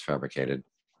stay here, it's fabricated.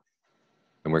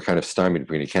 And we're kind of stymied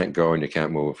between you can't go and you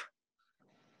can't move.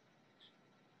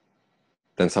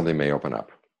 Then something may open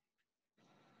up.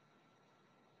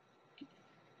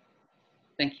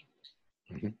 Thank you.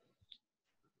 Mm-hmm.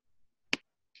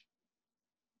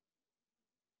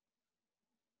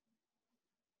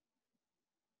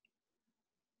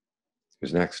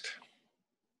 Who's next?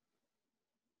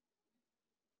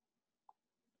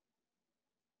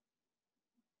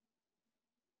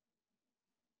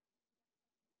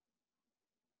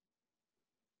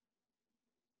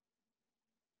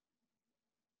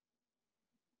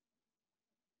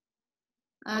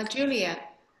 Julia.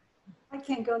 I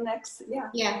can go next. Yeah.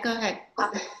 Yeah, go ahead.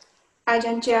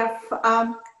 Ajaan, Jeff,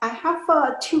 I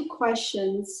have two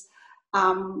questions.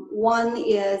 One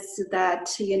is that,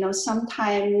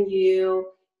 sometimes you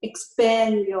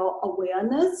expand your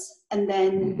awareness and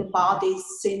then the body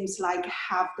seems like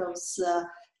have those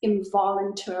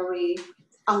involuntary,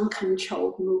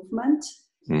 uncontrolled movement.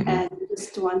 Mm-hmm. And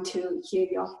just want to hear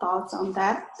your thoughts on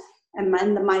that. And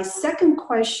then my second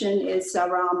question is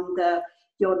around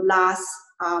your last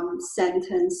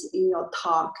sentence in your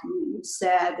talk. You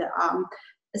said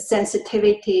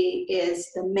sensitivity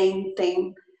is the main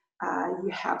thing you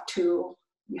have to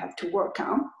work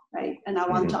on, right? And I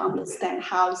want to understand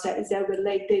how is that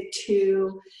related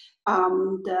to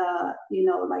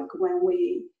like when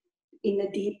we in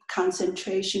a deep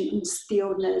concentration and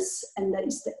stillness, and that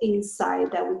is the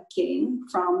insight that we gain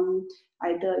from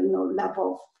either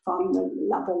from the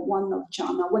level 1 of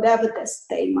jhana, whatever that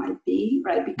state might be,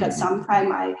 right? Because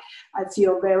sometimes I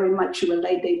feel very much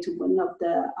related to one of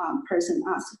the person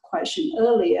asked a question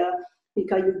earlier,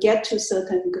 because you get to a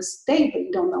certain state, but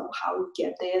you don't know how you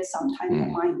get there. Sometimes the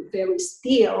mind is very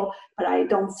still, but I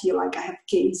don't feel like I have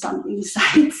gained some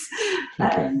insights.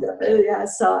 Okay. And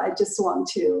so I just want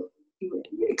to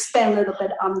expand a little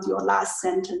bit on your last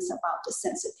sentence about the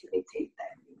sensitivity thing.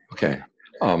 Okay.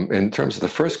 In terms of the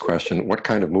first question, what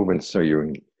kind of movements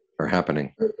are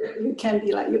happening? You can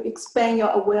be like, you expand your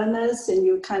awareness and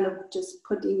you kind of just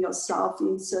putting yourself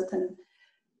in certain,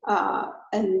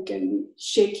 and you can be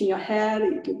shaking your head,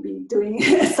 you can be doing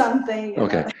something.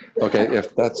 Okay. Okay.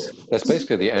 If that's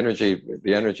basically the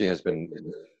energy has been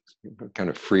kind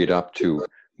of freed up to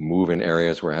move in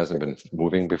areas where it hasn't been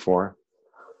moving before.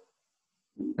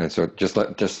 And so just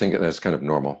think of it as kind of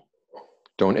normal.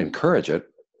 Don't encourage it,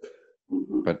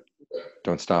 but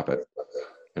don't stop it.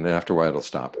 And then after a while, it'll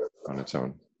stop on its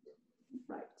own.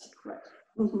 Right.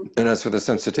 And as for the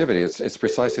sensitivity, it's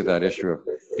precisely that issue of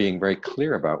being very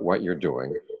clear about what you're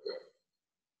doing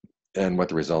and what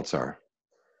the results are.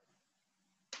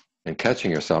 And catching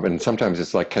yourself. And sometimes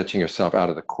it's like catching yourself out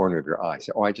of the corner of your eye.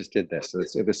 Say, oh, I just did this.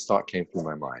 So this thought came through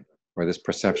my mind, or this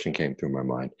perception came through my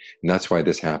mind. And that's why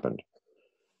this happened.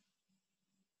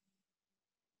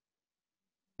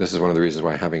 This is one of the reasons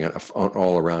why having an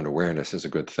all-around awareness is a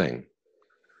good thing.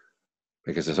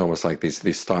 Because it's almost like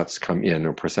these thoughts come in,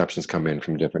 or perceptions come in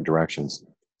from different directions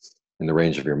in the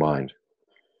range of your mind.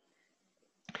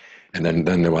 And then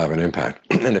they will have an impact.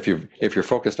 And if you're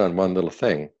focused on one little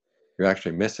thing, you're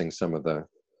actually missing some of the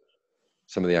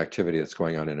activity that's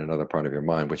going on in another part of your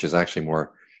mind, which is actually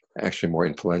more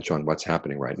influential on what's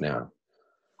happening right now.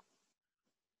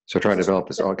 So try to develop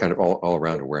this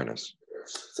all-around awareness.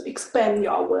 So expand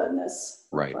your awareness.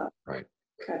 Right, right.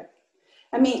 Okay.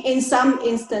 I mean, in some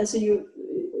instance, you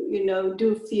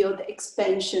do feel the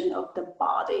expansion of the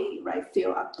body, right?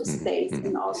 Feel up the states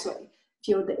and also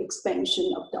feel the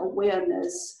expansion of the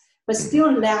awareness, but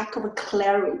still lack of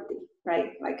clarity,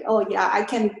 right? Like, oh yeah, I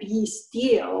can be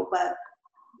still, but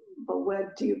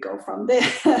where do you go from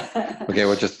there? Okay,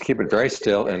 well, just keep it very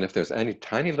still, and if there's any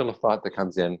tiny little thought that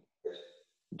comes in,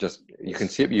 you can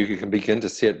see it. You can begin to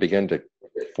see it begin to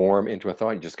form into a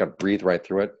thought. You just got to breathe right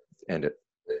through it, end it.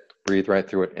 Breathe right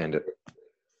through it, end it.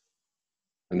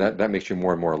 And that makes you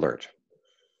more and more alert.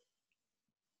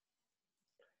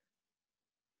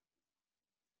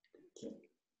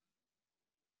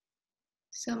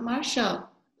 So Marshall.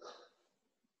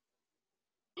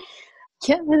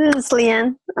 Yeah, this is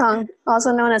Leanne,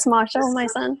 also known as Marshall, my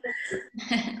son.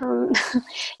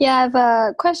 Yeah, I have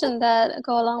a question that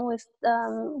go along with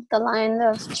the line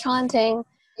of chanting.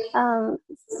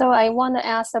 So I want to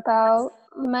ask about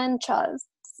mantras.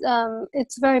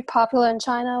 It's very popular in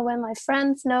China. When my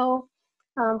friends know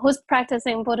who's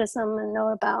practicing Buddhism and know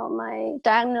about my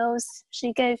diagnosis,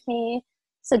 she gave me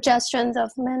suggestions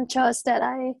of mantras that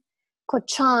I could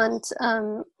chant.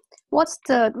 What's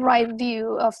the right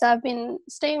view of that? I've been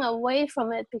staying away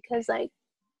from it because I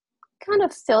kind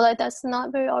of feel like that's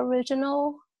not very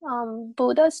original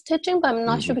Buddha's teaching, but I'm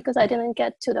not sure because I didn't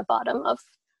get to the bottom of,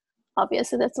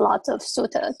 obviously there's lots of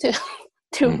sutta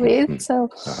to read. So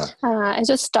I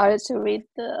just started to read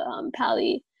the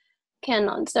Pali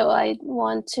canon. So I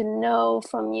want to know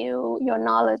from you, your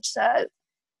knowledge, that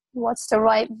what's the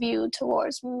right view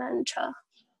towards mantra?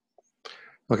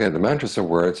 Okay, the mantras are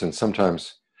words, and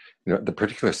sometimes the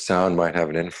particular sound might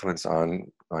have an influence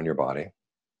on your body.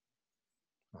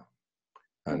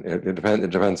 And it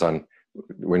depends on,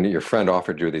 when your friend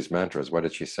offered you these mantras, what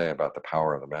did she say about the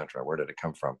power of the mantra? Where did it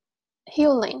come from?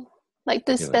 Healing, like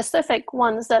the specific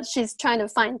ones that she's trying to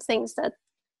find things that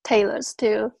tailors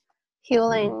to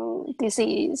healing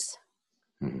disease.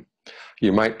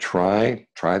 You might try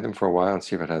them for a while and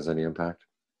see if it has any impact.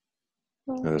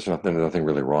 There's nothing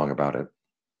really wrong about it.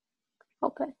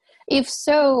 Okay. If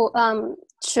so,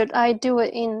 should I do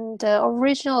it in the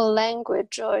original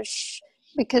language, or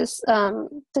because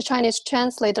the Chinese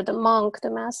translator, the monk,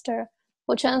 the master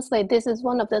who translate, this is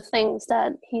one of the things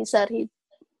that he said he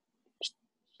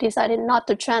decided not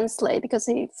to translate because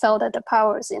he felt that the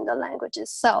power is in the language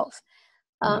itself.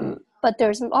 But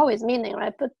there's always meaning,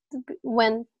 right? But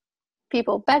when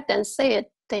people back then say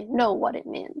it, they know what it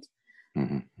means.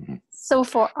 So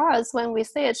for us, when we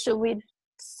say it, should we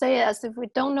say it as if we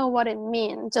don't know what it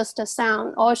means, just a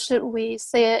sound, or should we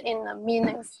say it in a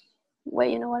meaning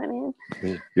way? You know what I mean?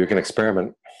 You can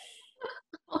experiment.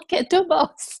 Okay, do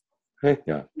both.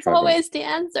 Yeah, it's always both. The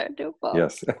answer. Do both.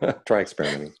 Yes, try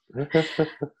experimenting.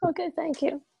 Okay, thank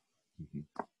you.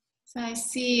 So I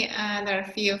see there are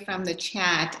a few from the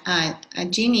chat.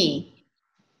 Jeannie.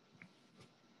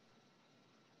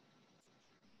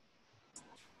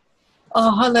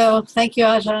 Oh, hello. Thank you,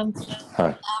 Ajaan.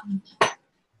 Hi.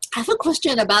 I have a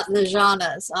question about the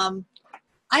jhanas.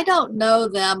 I don't know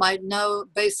them. I know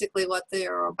basically what they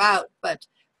are about, but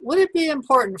would it be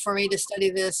important for me to study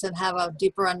this and have a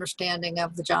deeper understanding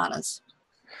of the jhanas?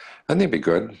 I think it'd be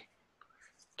good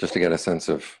just to get a sense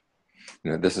of,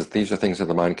 these are things that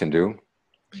the mind can do.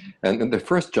 And the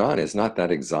first jhana is not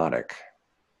that exotic.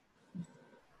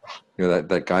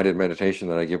 That guided meditation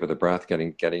that I give with the breath,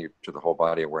 getting you to the whole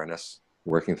body awareness,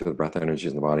 working through the breath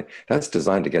energies in the body, that's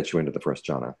designed to get you into the first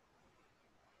jhana.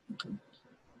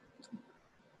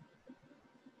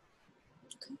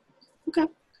 Okay,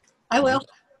 I will.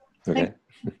 Okay.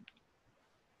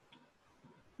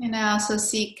 And I also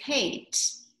see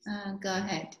Kate. Go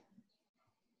ahead.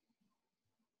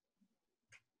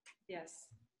 Yes,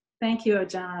 thank you,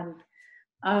 Ajaan.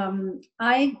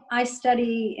 I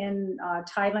study in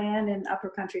Thailand, in upper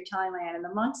country Thailand, and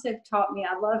the monks have taught me,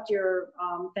 I loved your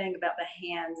thing about the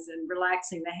hands and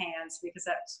relaxing the hands, because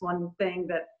that's one thing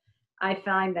that I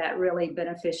find that really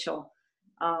beneficial,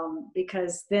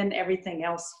 because then everything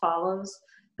else follows.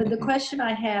 But the question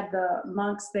I had, the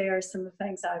monks there, some of the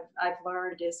things I've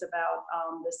learned is about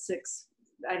the 6,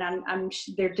 and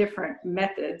they're different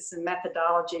methods and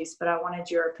methodologies, but I wanted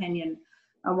your opinion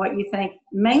on what you think,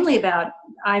 mainly about,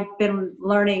 I've been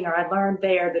learning, or I learned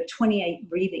there, the 28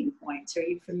 breathing points. Are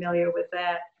you familiar with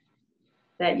that?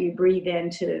 That you breathe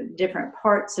into different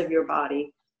parts of your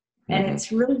body. And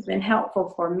it's really been helpful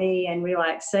for me in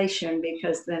relaxation,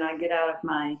 because then I get out of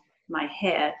my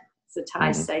head. As the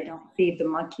Thai say, don't feed the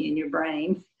monkey in your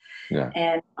brain. Yeah.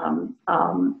 And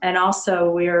also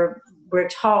we're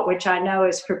taught, which I know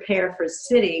is prepare for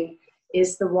sitting,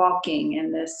 is the walking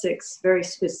and the 6 very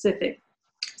specific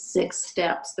 6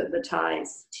 steps that the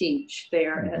Thais teach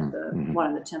there at the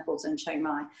one of the temples in Chiang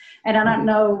Mai. And I don't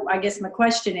know, I guess my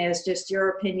question is just your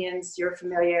opinions, your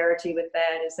familiarity with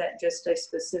that. Is that just a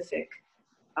specific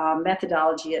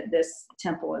methodology that this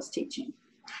temple is teaching?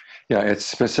 Yeah, it's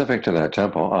specific to that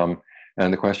temple.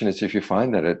 And the question is, if you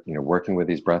find that working with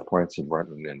these breath points and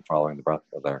following the breath,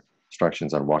 the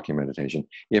instructions on walking meditation,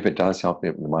 if it does help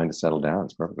the mind to settle down,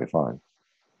 it's perfectly fine.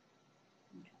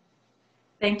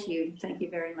 Thank you. Thank you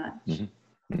very much.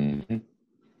 Okay,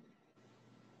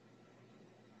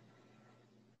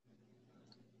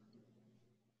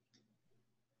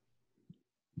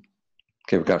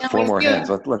 we've got 4 more hands.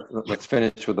 Let's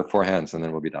finish with the 4 hands, and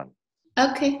then we'll be done.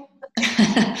 Okay.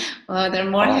 Well, there are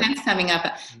more hands coming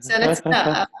up. So let's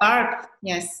go. Barb,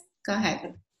 yes, go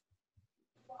ahead.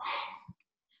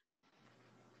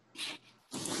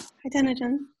 Hi,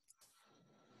 Tanajan.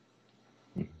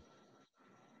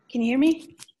 Can you hear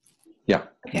me? Yeah.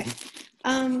 Okay.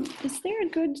 Is there a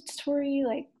good story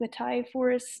like the Thai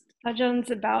forest Ajaans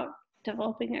about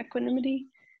developing equanimity?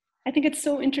 I think it's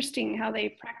so interesting how they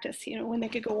practice, you know, when they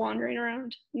could go wandering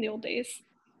around in the old days.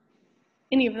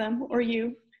 Any of them, or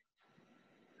you?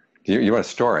 You want a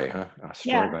story, huh? A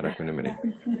story Yeah. about equanimity.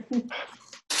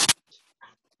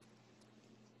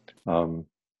 Well,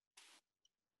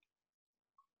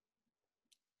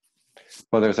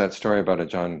 there's that story about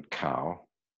Ajaan cow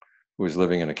who was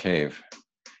living in a cave.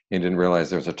 He didn't realize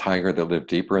there was a tiger that lived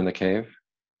deeper in the cave.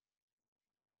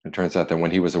 It turns out that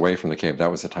when he was away from the cave,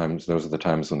 those are the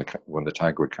times when the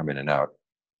tiger would come in and out.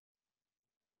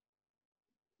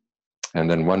 And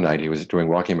then one night he was doing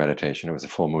walking meditation. It was a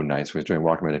full moon night, so he was doing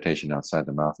walking meditation outside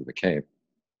the mouth of the cave.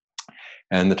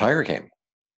 And the tiger came.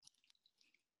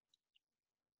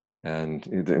 And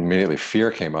immediately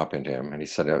fear came up into him. And he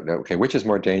said, okay, which is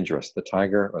more dangerous, the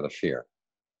tiger or the fear?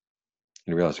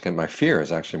 And he realized, okay, my fear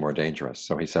is actually more dangerous.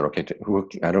 So he said, okay,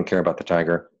 I don't care about the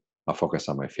tiger. I'll focus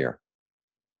on my fear.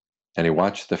 And he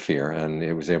watched the fear, and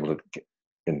he was able to,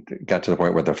 and got to the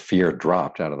point where the fear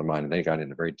dropped out of the mind, and then he got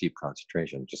into very deep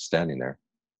concentration, just standing there.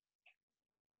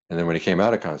 And then when he came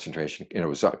out of concentration, it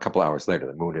was a couple hours later,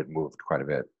 the moon had moved quite a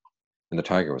bit, and the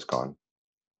tiger was gone.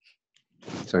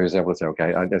 So he was able to say,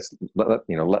 okay, I just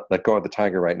let go of the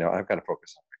tiger right now. I've got to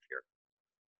focus on my fear.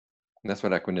 And that's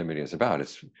what equanimity is about.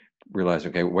 It's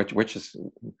realizing, okay,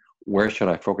 where should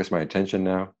I focus my attention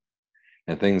now?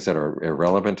 And things that are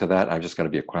irrelevant to that, I've just got to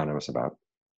be equanimous about.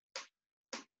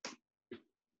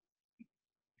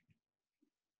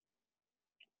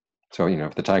 So,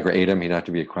 if the tiger ate him, he'd have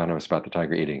to be equanimous about the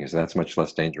tiger eating, because that's much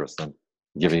less dangerous than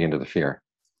giving into the fear.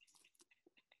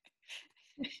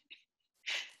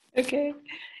 Okay.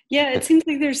 Yeah, it seems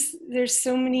like there's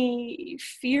so many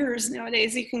fears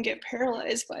nowadays you can get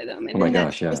paralyzed by them. And oh my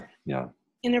gosh, yeah.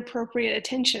 Inappropriate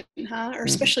attention, huh? Or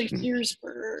especially fears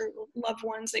for loved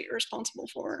ones that you're responsible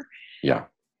for. Yeah.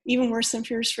 Even worse than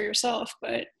fears for yourself,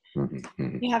 but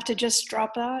you have to just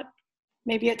drop that.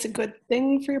 Maybe it's a good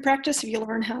thing for your practice if you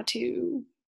learn how to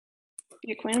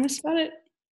be equanimous about it.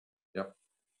 Yep.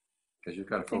 Because you've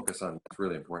got to focus on what's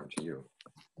really important to you.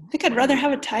 I think I'd rather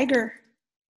have a tiger.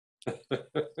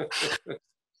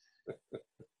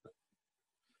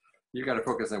 You got to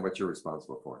focus on what you're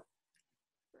responsible for.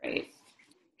 Right.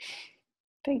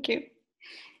 Thank you.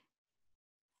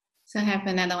 So I have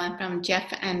another one from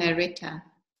Jeff and Rita.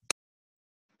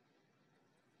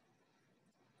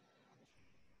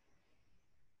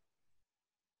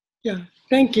 Yeah,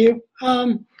 thank you.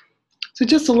 So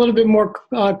just a little bit more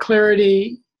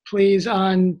clarity, please,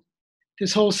 on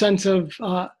this whole sense of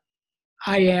I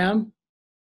am,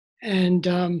 and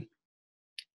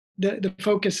the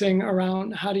focusing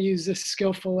around how to use this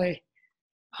skillfully.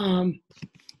 And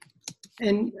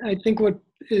I think what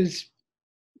is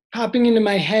popping into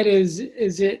my head is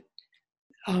it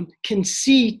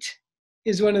conceit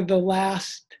is one of the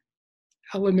last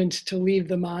elements to leave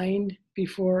the mind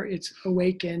before it's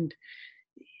awakened.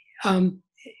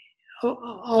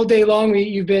 All day long,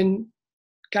 you've been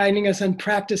guiding us on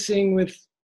practicing with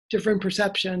different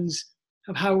perceptions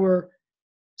of how we're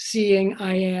seeing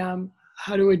I am,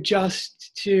 how to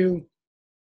adjust to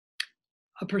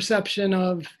a perception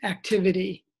of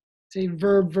activity, say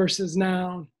verb versus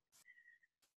noun.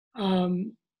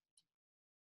 And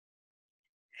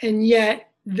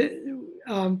yet,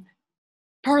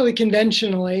 partly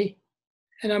conventionally,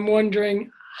 and I'm wondering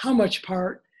how much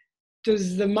part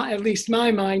does at least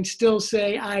my mind still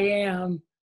say I am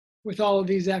with all of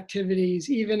these activities,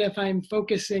 even if I'm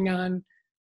focusing on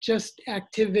just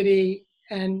activity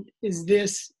and is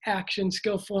this action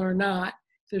skillful or not,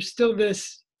 there's still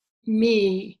this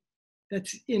me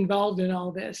that's involved in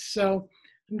all this. So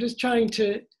I'm just trying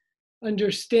to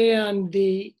understand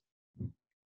the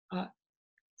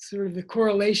sort of the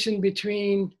correlation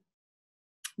between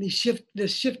the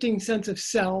shifting sense of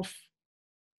self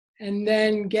and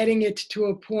then getting it to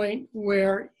a point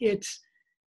where it's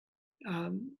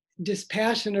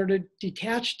dispassionate or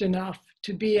detached enough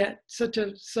to be at such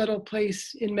a subtle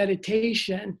place in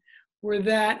meditation where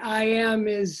that I am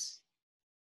is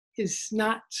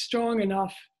not strong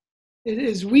enough, it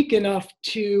is weak enough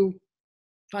to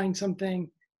find something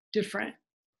different,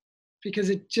 because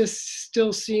it just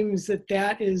still seems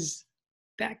that is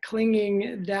that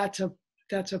clinging, that's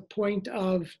a point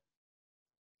of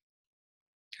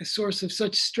a source of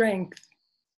such strength.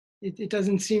 It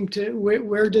doesn't seem to,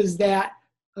 where does that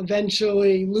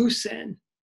eventually loosen.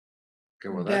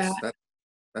 Okay, well,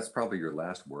 that's probably your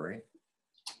last worry.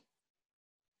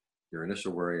 Your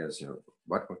initial worry is,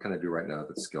 what can I do right now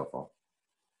that's skillful?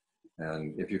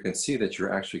 And if you can see that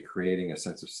you're actually creating a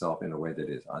sense of self in a way that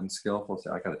is unskillful,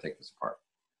 say, I got to take this apart.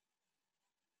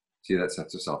 See that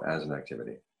sense of self as an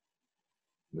activity.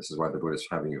 This is why the Buddha is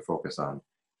having you focus on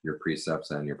your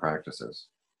precepts and your practices.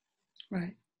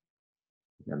 Right.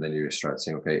 And then you start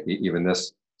saying, okay, even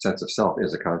this sense of self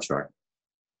is a construct.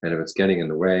 And if it's getting in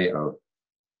the way of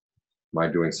my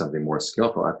doing something more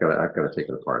skillful, I've got to take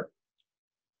it apart.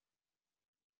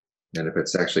 And if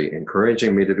it's actually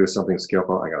encouraging me to do something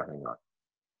skillful, I got to hang on.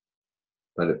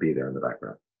 Let it be there in the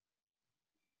background.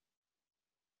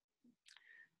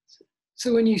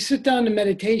 So when you sit down to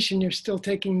meditation, you're still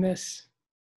taking this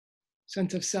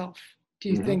sense of self. Do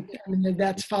you think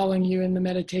that's following you in the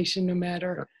meditation, no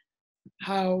matter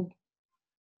how,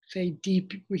 say,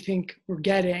 deep we think we're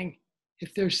getting?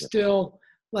 If there's still,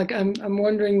 like, I'm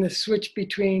wondering the switch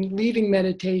between leaving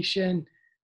meditation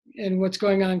and what's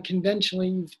going on conventionally.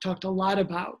 You've talked a lot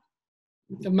about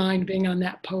the mind being on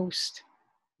that post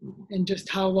and just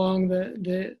how long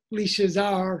the leashes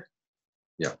are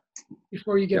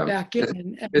before you get back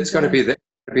in. It's going to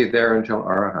be there until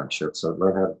arahantship, so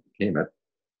Lord became it.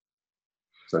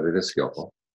 So it is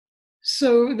skillful.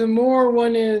 So the more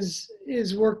one is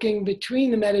working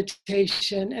between the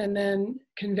meditation and then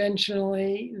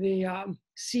conventionally the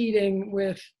seating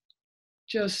with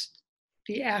just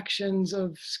the actions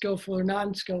of skillful or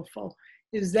non-skillful,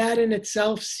 is that in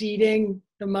itself seating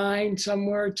the mind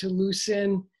somewhere to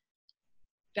loosen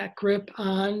that grip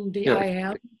on the I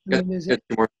am?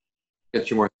 Gets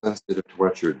you more sensitive to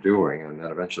what you're doing, and then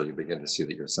eventually you begin to see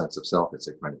that your sense of self is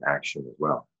a kind of action as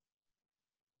well.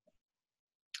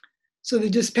 So the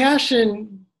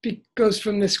dispassion goes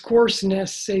from this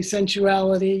coarseness, say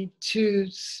sensuality, to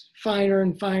finer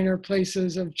and finer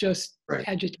places of just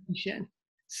agitation,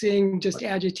 seeing just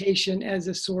agitation as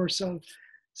a source of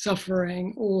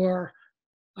suffering, or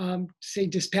say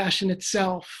dispassion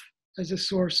itself as a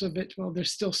source of it. Well,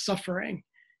 there's still suffering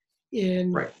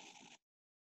in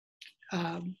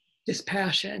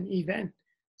dispassion even.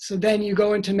 So then you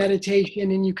go into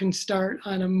meditation and you can start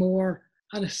on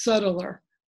a subtler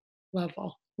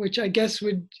level, which I guess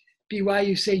would be why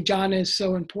you say jhana is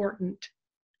so important,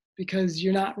 because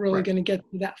you're not really going to get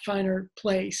to that finer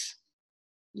place.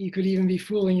 You could even be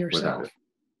fooling yourself.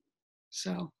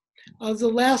 So the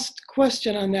last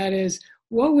question on that is,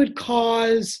 what would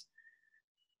cause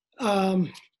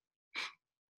the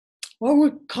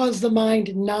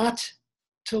mind not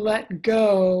to let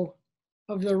go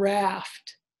of the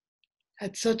raft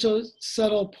at such a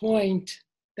subtle point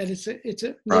that it's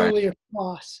nearly a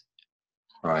cross?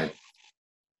 Pride.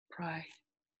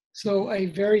 So a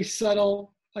very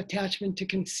subtle attachment to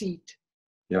conceit.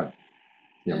 Yeah.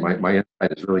 My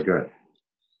insight is really good.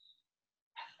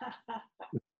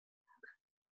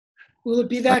 Will it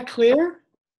be that clear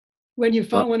when it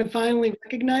finally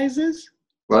recognizes?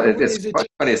 Well, it's quite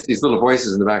funny. It's these little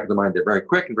voices in the back of the mind. They're very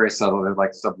quick and very subtle. They're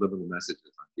like subliminal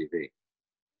messages on TV.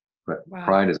 But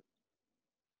pride is.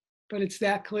 But it's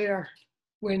that clear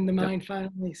when the mind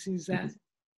finally sees that.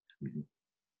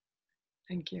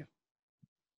 Thank you.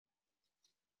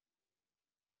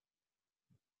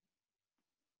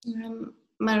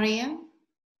 Maria?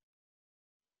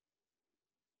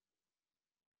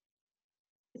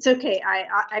 It's okay,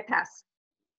 I pass.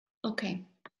 Okay.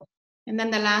 And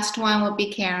then the last one will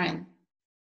be Karen.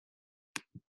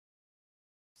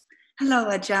 Hello,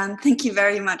 Ajaan. Thank you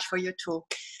very much for your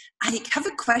talk. I have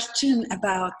a question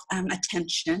about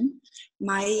attention.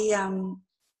 My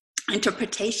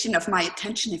interpretation of my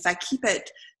attention, if I keep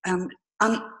it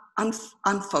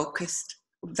unfocused,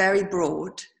 very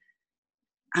broad,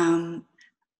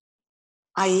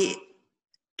 I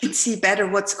can see better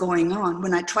what's going on.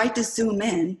 When I try to zoom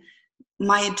in,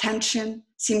 my attention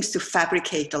seems to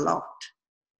fabricate a lot.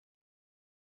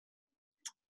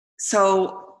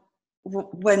 So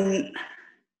when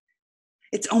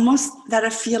it's almost that I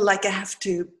feel like I have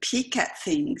to peek at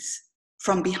things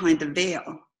from behind the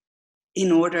veil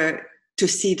in order to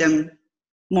see them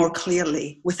more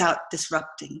clearly without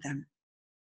disrupting them.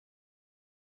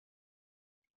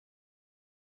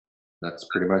 That's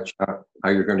pretty much how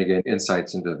you're going to gain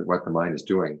insights into what the mind is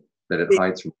doing, that it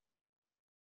hides from.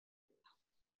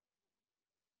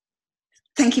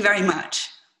 Thank you very much.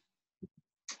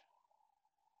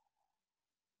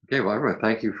 Okay, well, everyone,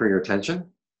 thank you for your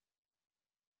attention.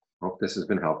 Hope this has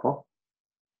been helpful.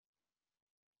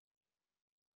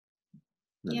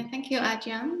 Yeah, thank you,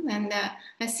 Ajaan. And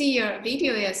I see your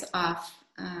video is off.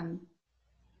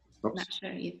 Not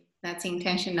sure if that's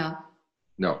intentional.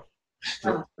 No.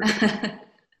 Oh.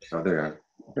 Oh, there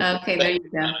you are. Okay, there you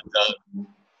go.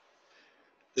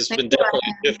 This has been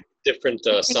definitely different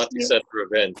Sati Center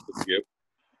event with you.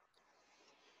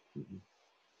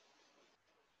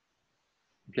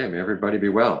 Okay, may everybody be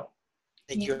well.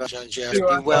 Thank you, Ajahn Jeff. Be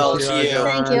well to you.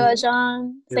 Thank you,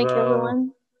 Ajahn. Thank you,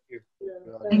 everyone.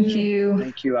 Thank you.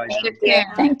 Thank you,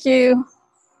 Ajahn. Thank you.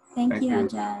 Thank you,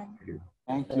 Ajahn.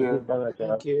 Thank you.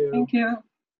 Thank you. Thank you.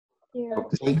 Hope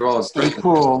to see you all. Stay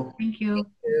cool. Thank you.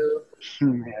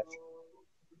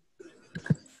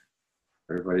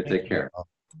 Everybody take care.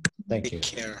 Thank you.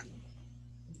 Take care.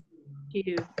 Thank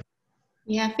you.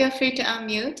 Yeah, feel free to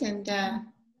unmute and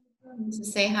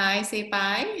say hi, say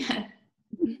bye.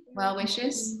 Well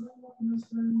wishes.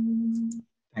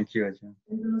 Thank you, Ajahn.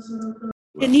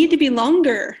 It need to be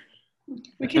longer.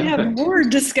 We can have more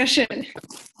discussion.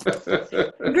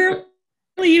 We barely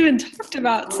even talked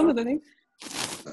about some of the things.